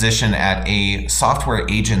position at a software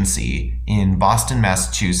agency in Boston,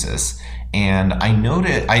 Massachusetts. And I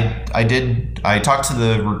noted, I talked to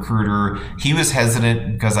the recruiter. He was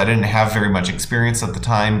hesitant because I didn't have very much experience at the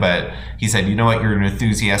time, but he said, you know what, you're an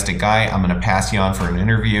enthusiastic guy. I'm going to pass you on for an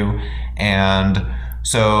interview. And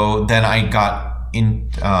so then I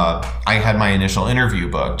had my initial interview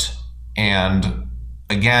booked. And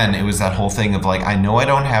again, it was that whole thing of like, I know I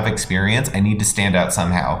don't have experience. I need to stand out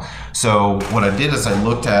somehow. So what I did is I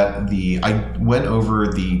went over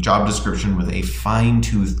the job description with a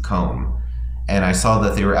fine-tooth comb. And I saw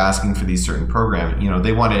that they were asking for these certain programs.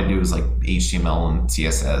 They wanted to do was like HTML and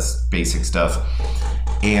CSS, basic stuff.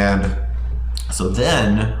 And so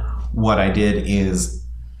then what I did is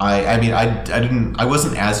I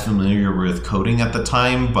wasn't as familiar with coding at the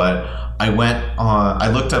time, but I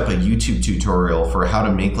looked up a YouTube tutorial for how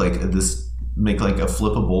to make like a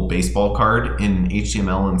flippable baseball card in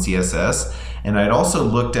HTML and CSS. And I'd also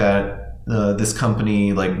looked at this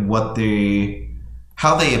company, like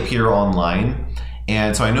how they appear online.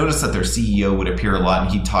 And so I noticed that their CEO would appear a lot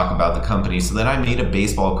and he'd talk about the company. So then I made a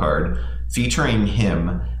baseball card featuring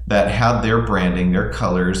him that had their branding, their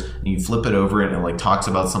colors, and you flip it over and it like talks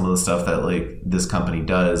about some of the stuff that like this company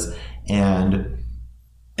does. And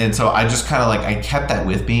so I just kind of like, I kept that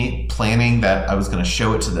with me, planning that I was going to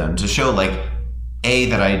show it to them to show like,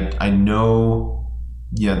 that I know,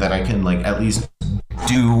 that I can like at least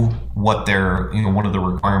do what they're, one of the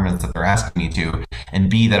requirements that they're asking me to, and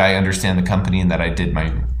B, that I understand the company and that I did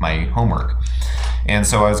my homework. And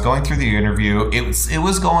so I was going through the interview. It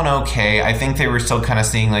was going okay. I think they were still kind of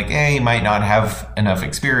seeing like, hey, you might not have enough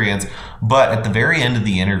experience. But at the very end of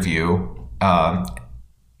the interview,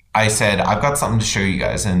 I said, I've got something to show you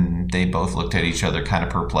guys. And they both looked at each other kind of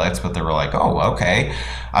perplexed, but they were like, oh, okay.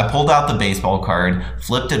 I pulled out the baseball card,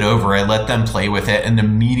 flipped it over. I let them play with it. And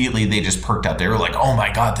immediately they just perked up. They were like, oh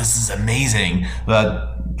my God, this is amazing.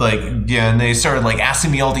 And they started like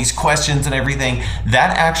asking me all these questions and everything.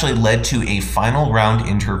 That actually led to a final round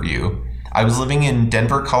interview. I was living in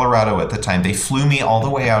Denver, Colorado at the time. They flew me all the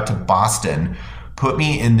way out to Boston, put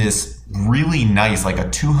me in this really nice, like a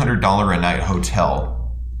 $200 a night hotel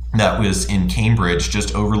that was in Cambridge,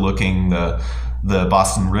 just overlooking the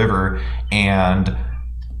Boston River. And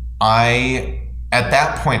at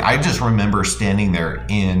that point, I just remember standing there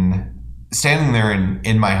in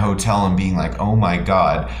my hotel and being like, oh my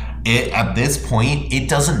God, at this point, it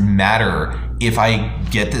doesn't matter if I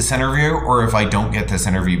get this interview or if I don't get this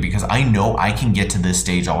interview, because I know I can get to this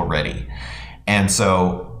stage already. And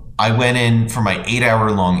so I went in for my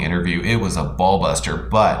 8-hour long interview. It was a ball buster,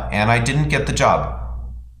 and I didn't get the job.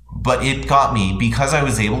 But it got me, because I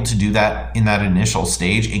was able to do that in that initial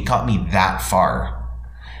stage, it got me that far.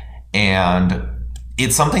 And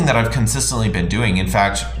it's something that I've consistently been doing. In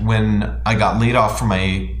fact, when I got laid off from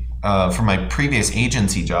my previous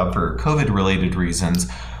agency job for COVID-related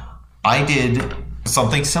reasons, I did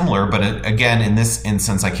something similar. But again, in this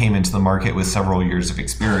instance, I came into the market with several years of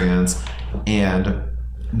experience. And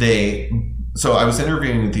so I was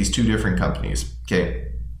interviewing with these two different companies. Okay.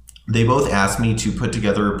 They both asked me to put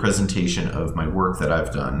together a presentation of my work that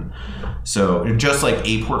I've done. So just like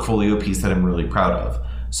a portfolio piece that I'm really proud of.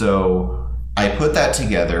 So I put that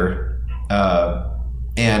together,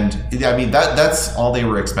 and I mean, that's all they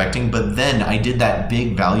were expecting. But then I did that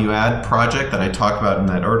big value add project that I talked about in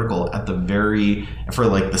that article for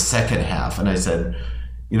like the second half. And I said,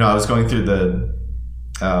 I was going through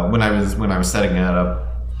when I was setting that up,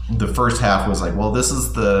 the first half was like, well, this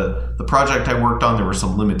is the project I worked on. There were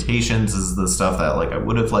some limitations. This is the stuff that like I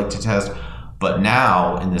would have liked to test. But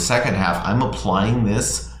now in the second half, I'm applying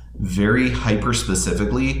this very hyper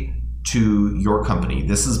specifically to your company.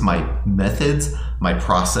 This is my methods, my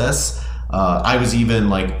process. I was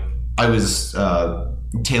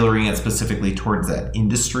tailoring it specifically towards that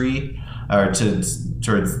industry, or towards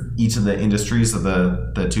each of the industries of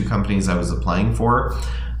the two companies I was applying for.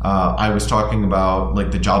 I was talking about like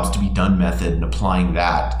the jobs to be done method and applying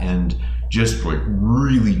that, and just like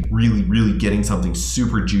really, really, really getting something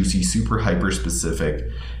super juicy, super hyper specific.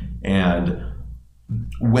 And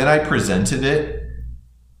when I presented this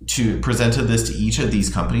to each of these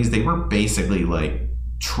companies, they were basically like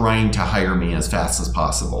trying to hire me as fast as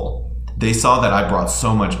possible. They saw that I brought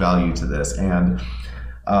so much value to this. And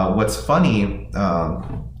what's funny,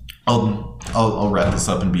 I'll wrap this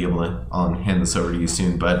up and be able to, I'll hand this over to you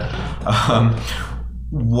soon. But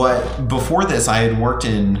before this, I had worked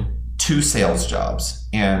in 2 sales jobs.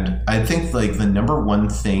 And I think like the number one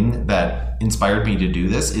thing that inspired me to do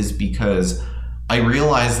this is because I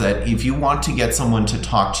realized that if you want to get someone to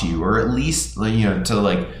talk to you, or at least, to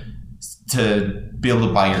be able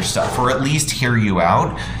to buy your stuff, or at least hear you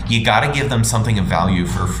out, you got to give them something of value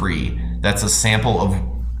for free. That's a sample of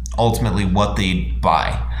ultimately what they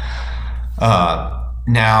buy.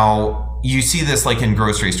 Now, you see this like in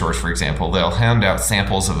grocery stores, for example. They'll hand out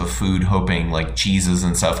samples of a food hoping like cheeses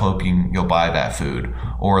and stuff, hoping you'll buy that food.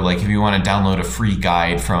 Or like if you want to download a free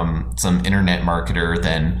guide from some internet marketer,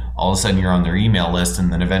 then all of a sudden you're on their email list,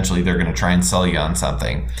 and then eventually they're going to try and sell you on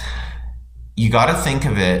something. You got to think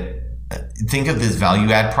of this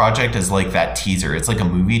value add project as like that teaser. It's like a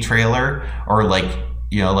movie trailer, or like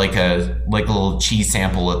a little cheese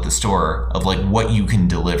sample at the store of like what you can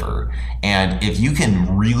deliver. And if you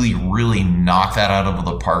can really, really knock that out of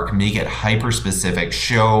the park, make it hyper specific,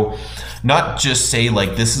 show, not just say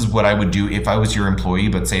like, this is what I would do if I was your employee,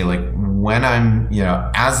 but say like, when I'm,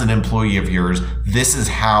 as an employee of yours, this is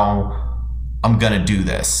how I'm going to do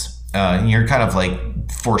this. And you're kind of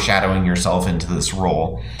like foreshadowing yourself into this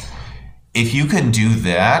role. If you can do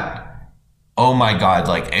that, oh my God,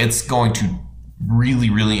 like it's going to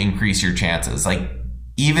really, really increase your chances. Like,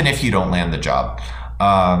 even if you don't land the job.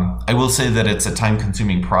 I will say that it's a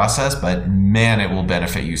time-consuming process, but man, it will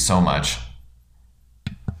benefit you so much.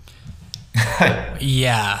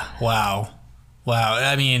 Yeah. Wow.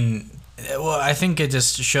 I mean, I think it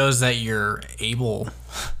just shows that you're able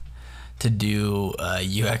to do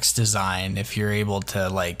UX design if you're able to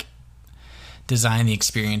like design the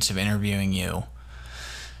experience of interviewing you.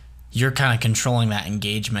 You're kind of controlling that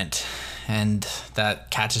engagement and that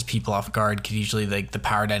catches people off guard, because usually like the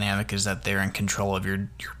power dynamic is that they're in control of your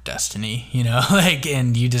destiny, you know, like,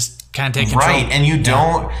 and you just kind of take control. Right, and you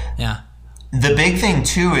don't. Yeah. The big thing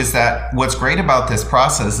too is that what's great about this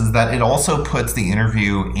process is that it also puts the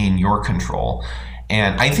interview in your control.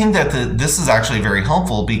 And I think that this is actually very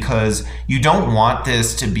helpful, because you don't want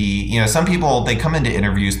this to be, you know, some people, they come into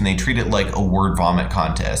interviews and they treat it like a word vomit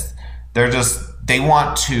contest. They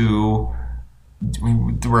want to,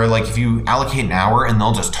 where like if you allocate an hour and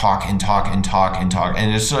they'll just talk and talk and talk and talk.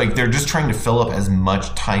 And it's like they're just trying to fill up as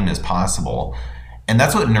much time as possible. And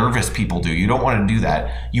that's what nervous people do. You don't want to do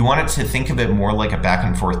that. You want it to think of it more like a back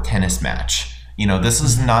and forth tennis match. You know, it's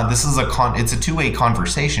a two-way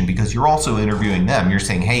conversation, because you're also interviewing them. You're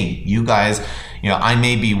saying, hey, you guys, you know, I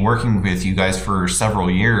may be working with you guys for several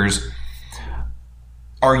years.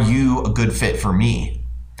 Are you a good fit for me?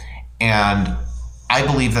 And I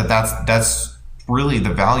believe that that's really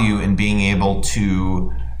the value in being able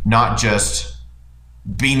to not just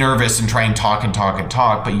be nervous and try and talk and talk and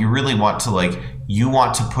talk, but you really want to you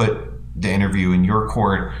want to put the interview in your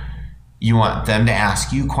court. You want them to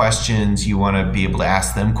ask you questions. You want to be able to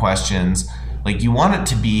ask them questions. Like, you want it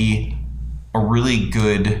to be a really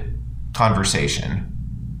good conversation.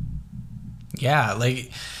 Yeah,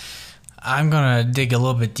 like, I'm gonna dig a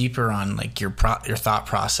little bit deeper on like your thought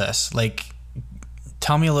process. Like,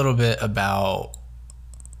 tell me a little bit about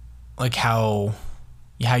like how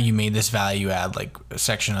you made this value add like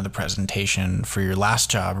section of the presentation for your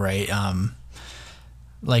last job, right?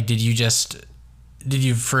 Like, did you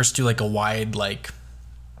first do like a wide like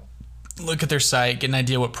look at their site, get an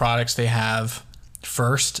idea what products they have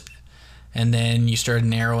first, and then you started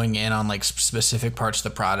narrowing in on like specific parts of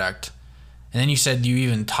the product? And then you said you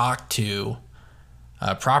even talked to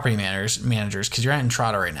property managers, because you're at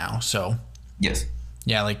Entrada right now. So yes,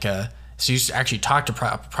 yeah, like so you actually talked to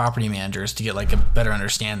property managers to get like a better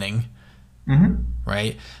understanding,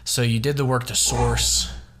 right? So you did the work to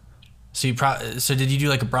source. So so did you do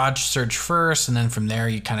like a broad search first, and then from there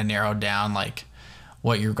you kind of narrowed down like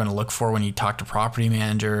what you're going to look for when you talk to property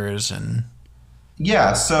managers? And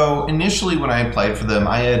yeah, so initially when I applied for them,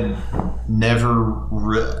 I had never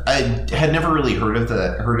really heard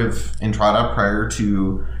of Entrada prior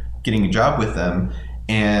to getting a job with them,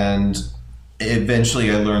 and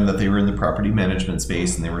eventually I learned that they were in the property management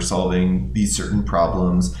space and they were solving these certain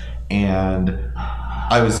problems, and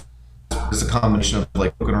it was a combination of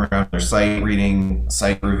like looking around their site, reading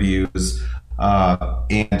site reviews,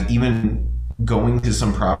 and even going to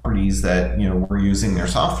some properties that, you know, were using their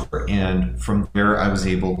software. And from there, I was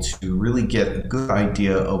able to really get a good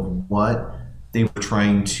idea of what they were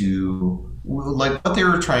trying to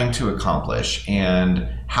accomplish and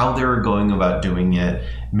how they were going about doing it.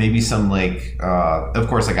 Maybe some of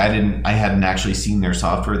course, I hadn't actually seen their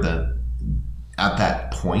software at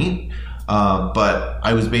that point. But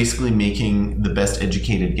I was basically making the best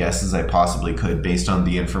educated guesses I possibly could based on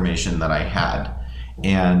the information that I had.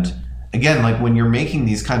 And again, like when you're making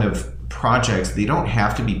these kind of projects, they don't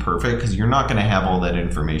have to be perfect, because you're not going to have all that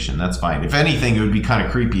information. That's fine. If anything, it would be kind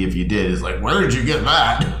of creepy if you did. It's like, where did you get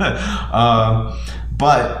that?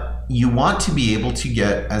 But you want to be able to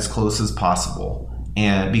get as close as possible,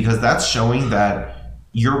 and because that's showing that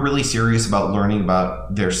you're really serious about learning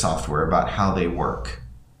about their software, about how they work.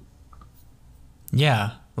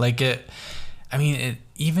 Yeah, like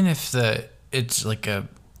even if it's like a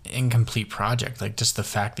incomplete project, like just the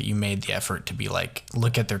fact that you made the effort to be like,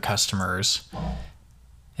 look at their customers,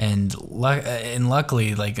 and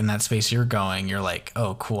luckily, like in that space you're going, you're like,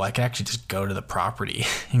 oh cool, I could actually just go to the property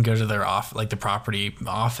and go to their the property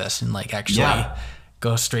office and like actually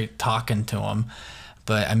go straight talking to them.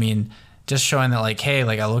 But I mean, just showing that like, hey,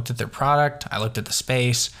 like I looked at their product, I looked at the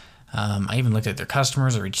space, I even looked at their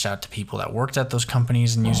customers. I reached out to people that worked at those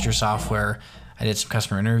companies and used your software. I did some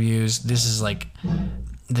customer interviews. This is like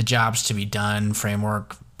the jobs to be done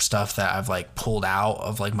framework stuff that I've like pulled out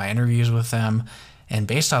of like my interviews with them. And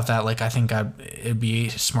based off that, like I think it'd be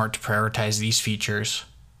smart to prioritize these features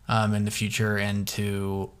in the future, and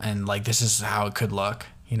like this is how it could look,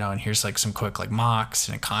 you know, and here's like some quick like mocks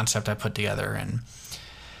and a concept I put together. And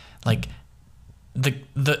like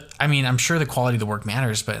I mean, I'm sure the quality of the work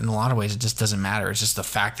matters, but in a lot of ways it just doesn't matter. It's just the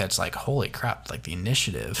fact that it's like, holy crap, like the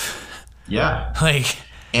initiative. Yeah. Like,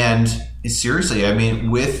 and seriously, I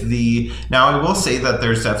mean, now I will say that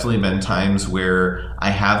there's definitely been times where I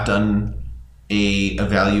have done a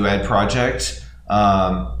value add project.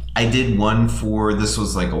 I did one this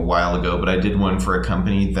was like a while ago, but I did one for a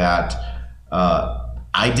company that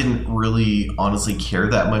I didn't really honestly care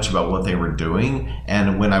that much about what they were doing.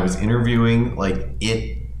 And when I was interviewing, like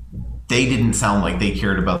it they didn't sound like they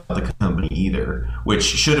cared about the company either, which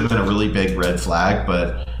should have been a really big red flag,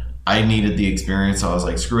 but I needed the experience, so I was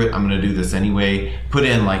like, screw it, I'm gonna do this anyway. Put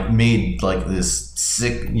in like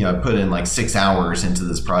 6 hours into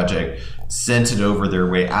this project, sent it over their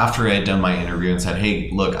way after I had done my interview and said,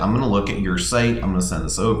 hey, look, I'm gonna look at your site, I'm gonna send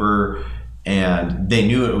this over. And they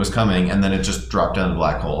knew it was coming, and then it just dropped down the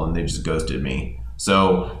black hole and they just ghosted me.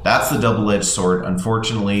 So that's the double-edged sword.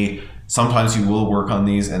 Unfortunately, sometimes you will work on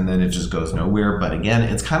these and then it just goes nowhere. But again,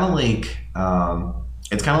 it's kind of like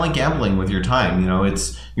gambling with your time.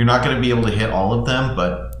 You're not going to be able to hit all of them,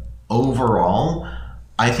 but overall,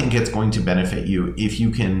 I think it's going to benefit you if you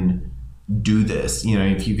can do this.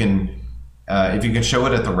 If you can show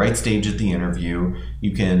it at the right stage at the interview,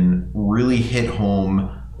 you can really hit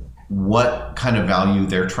home what kind of value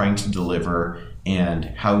they're trying to deliver and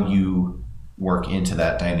how you work into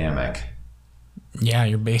that dynamic. Yeah,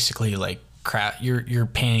 you're basically like you're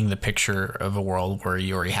painting the picture of a world where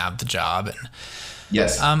you already have the job. And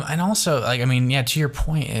yes. And also, to your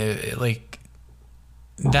point,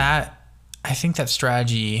 that I think that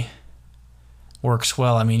strategy works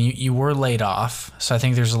well. I mean, you were laid off, so I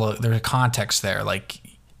think there's a context there. Like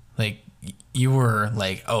you were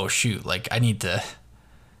like, oh shoot, like I need to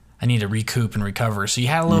recoup and recover. So you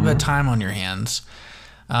had a little bit of time on your hands.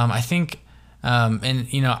 I think,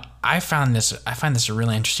 I find this a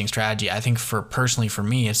really interesting strategy. I think personally for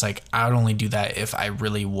me, it's like, I would only do that if I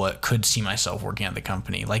really could see myself working at the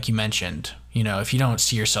company. Like you mentioned, if you don't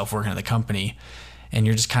see yourself working at the company and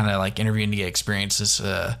you're just kind of like interviewing to get experience as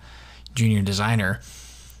a junior designer.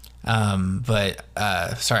 I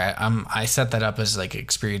set that up as like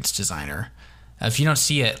experienced designer. If you don't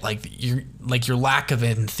see it, your lack of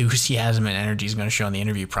enthusiasm and energy is going to show in the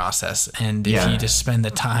interview process. And if you just spend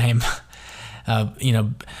the time,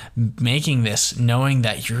 making this, knowing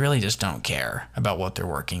that you really just don't care about what they're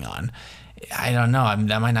working on, I don't know.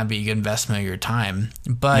 That might not be a good investment of your time.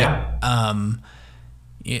 But, I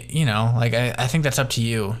think that's up to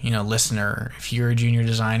you, listener. If you're a junior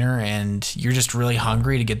designer and you're just really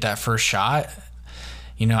hungry to get that first shot.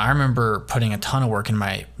 I remember putting a ton of work in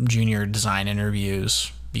my junior design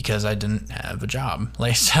interviews because I didn't have a job.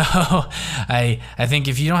 So I think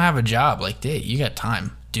if you don't have a job, you got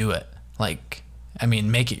time, do it.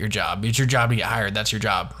 Make it your job. It's your job to get hired. That's your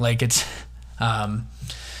job. That's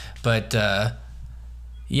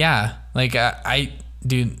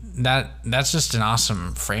just an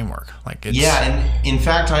awesome framework. And in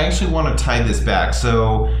fact, I actually want to tie this back.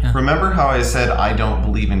 So remember how I said I don't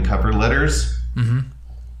believe in cover letters? Mm-hmm.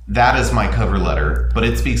 That is my cover letter, but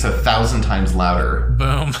it speaks 1,000 times louder.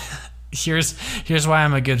 Boom. Here's why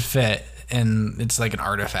I'm a good fit, and it's like an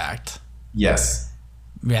artifact. Yes.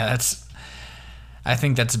 Yeah, I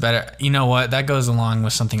think that's better. You know what? That goes along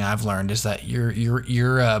with something I've learned is that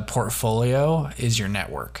your portfolio is your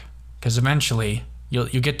network, because eventually you'll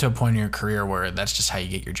get to a point in your career where that's just how you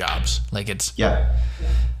get your jobs.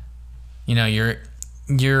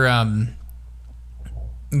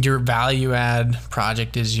 Your value add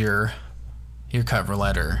project is your cover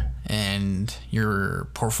letter, and your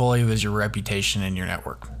portfolio is your reputation and your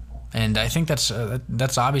network. And I think that's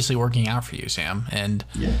obviously working out for you, Sam. And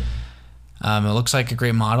it looks like a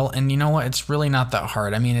great model. And you know what? It's really not that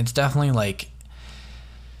hard. I mean, it's definitely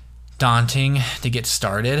daunting to get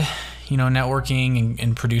started, networking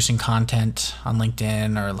and producing content on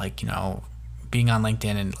LinkedIn, or being on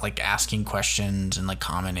LinkedIn and asking questions and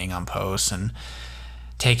commenting on posts and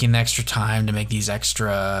taking the extra time to make these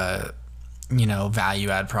extra, value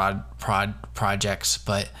add projects.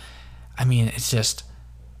 But I mean, it's just,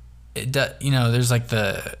 there's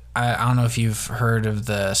I don't know if you've heard of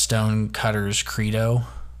the stone cutter's credo.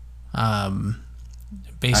 So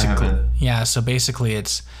basically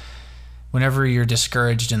it's whenever you're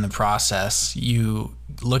discouraged in the process, you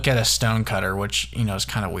look at a stone cutter, which, is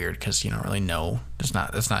kind of weird because you don't really know. That's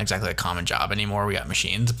not exactly a common job anymore. We got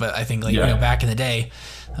machines, but I think back in the day,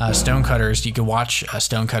 stone cutters, you could watch a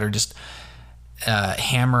stone cutter just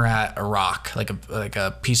hammer at a rock, like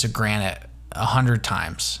a piece of granite 100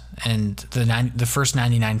 times. And the first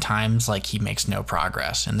 99 times, he makes no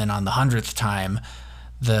progress. And then on the 100th time,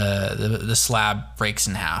 the slab breaks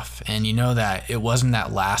in half. And you know that it wasn't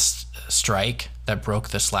that last strike that broke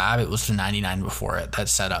the slab, it was the 99 before it that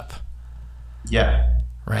set up. Yeah.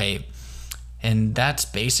 Right. And that's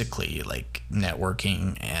basically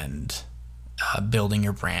networking and building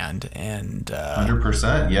your brand and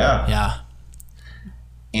 100%. Yeah. Yeah.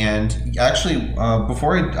 And actually,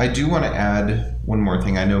 before I do want to add one more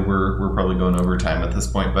thing. I know we're probably going over time at this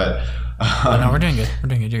point, but no, we're doing good.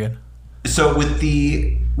 You're good. So with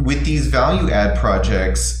these value add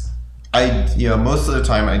projects, Most of the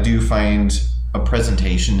time I do find a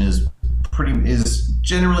presentation is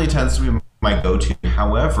generally tends to be my go-to.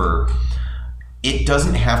 However, it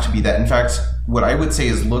doesn't have to be that. In fact, what I would say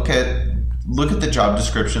is look at the job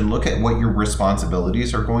description, look at what your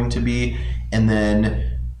responsibilities are going to be, and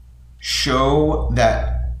then show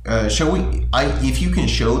that if you can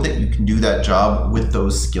show that you can do that job with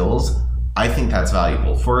those skills, I think that's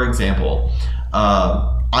valuable. For example,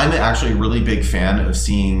 I'm actually a really big fan of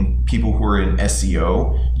seeing people who are in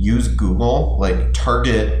SEO use Google, like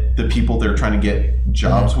target the people they're trying to get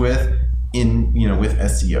jobs with with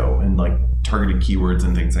SEO and like targeted keywords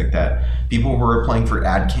and things like that. People who are applying for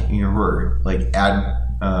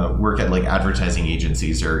work at like advertising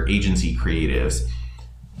agencies or agency creatives,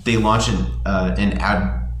 they launch an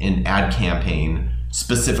ad campaign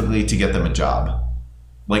specifically to get them a job.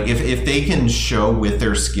 Like if they can show with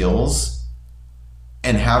their skills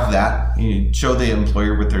and have that, show the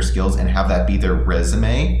employer with their skills and have that be their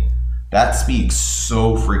resume, that speaks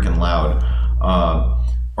so freaking loud.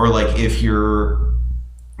 Or like if you're,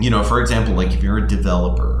 for example, like if you're a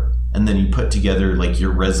developer and then you put together like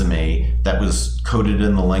your resume that was coded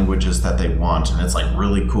in the languages that they want, and it's like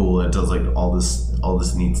really cool, it does like all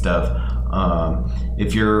this neat stuff.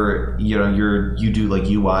 If you're, you do like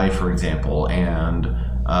UI, for example, and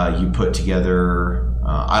you put together,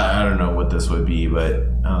 I don't know what this would be, but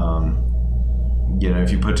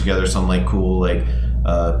if you put together some like cool like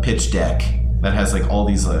pitch deck that has like all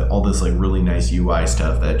this like really nice UI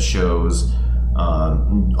stuff that shows.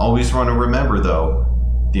 Always want to remember though,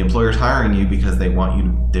 the employer's hiring you because they want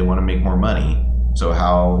to make more money. So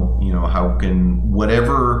how can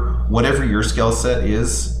whatever your skill set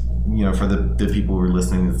is, for the people who are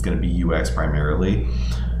listening, it's going to be UX primarily.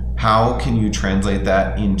 How can you translate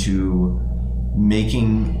that into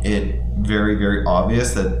making it very, very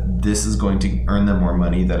obvious that this is going to earn them more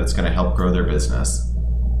money, that it's going to help grow their business?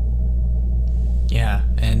 Yeah,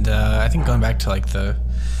 and I think going back to like the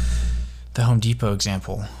Home Depot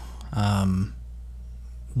example,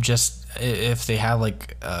 just if they have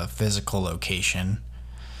like a physical location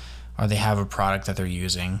or they have a product that they're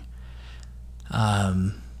using,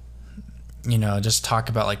 just talk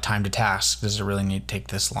about like time to task. Does it really need to take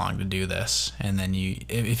this long to do this? And then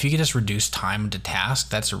if you could just reduce time to task,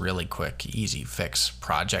 that's a really quick, easy fix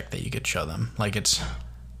project that you could show them. Like it's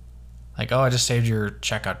like, oh, I just saved your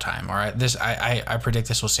checkout time. Or I predict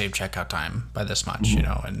this will save checkout time by this much,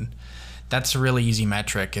 and that's a really easy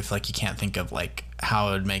metric if like you can't think of like how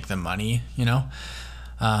it would make them money,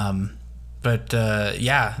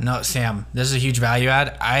 Sam, this is a huge value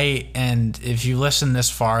add. And if you listen this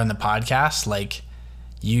far in the podcast, like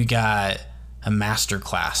you got a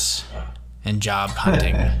masterclass in job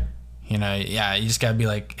hunting. You just gotta be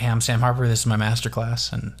like, hey, I'm Sam Harper, this is my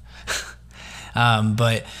masterclass. And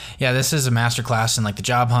but yeah, this is a masterclass in like the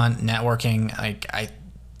job hunt, networking. Like I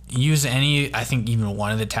think even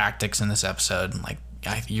one of the tactics in this episode, like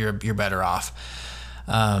you're better off.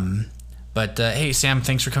 But hey, Sam,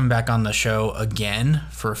 thanks for coming back on the show again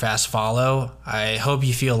for Fast Follow. I hope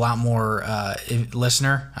you feel a lot more,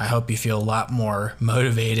 listener, I hope you feel a lot more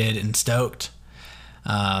motivated and stoked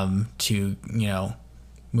to,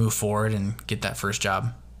 move forward and get that first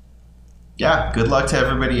job. Yeah, good luck to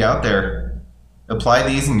everybody out there. Apply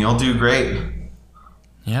these and you'll do great.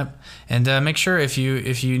 Yep. And make sure if you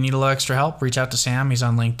need a little extra help, reach out to Sam. He's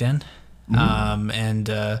on LinkedIn.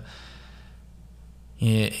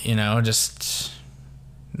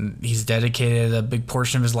 He's dedicated a big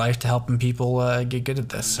portion of his life to helping people get good at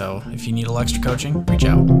this. So if you need a little extra coaching, reach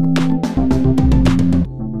out.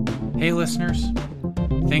 Hey listeners,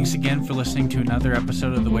 thanks again for listening to another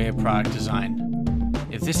episode of The Way of Product Design.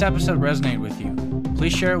 If this episode resonated with you,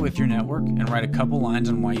 please share it with your network and write a couple lines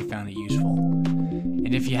on why you found it useful.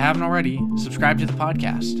 And if you haven't already, subscribe to the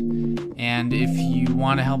podcast. And if you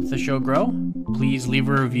want to help the show grow, please leave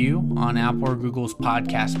a review on Apple or Google's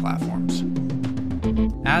podcast platforms.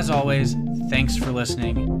 As always, thanks for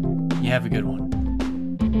listening. You have a good one.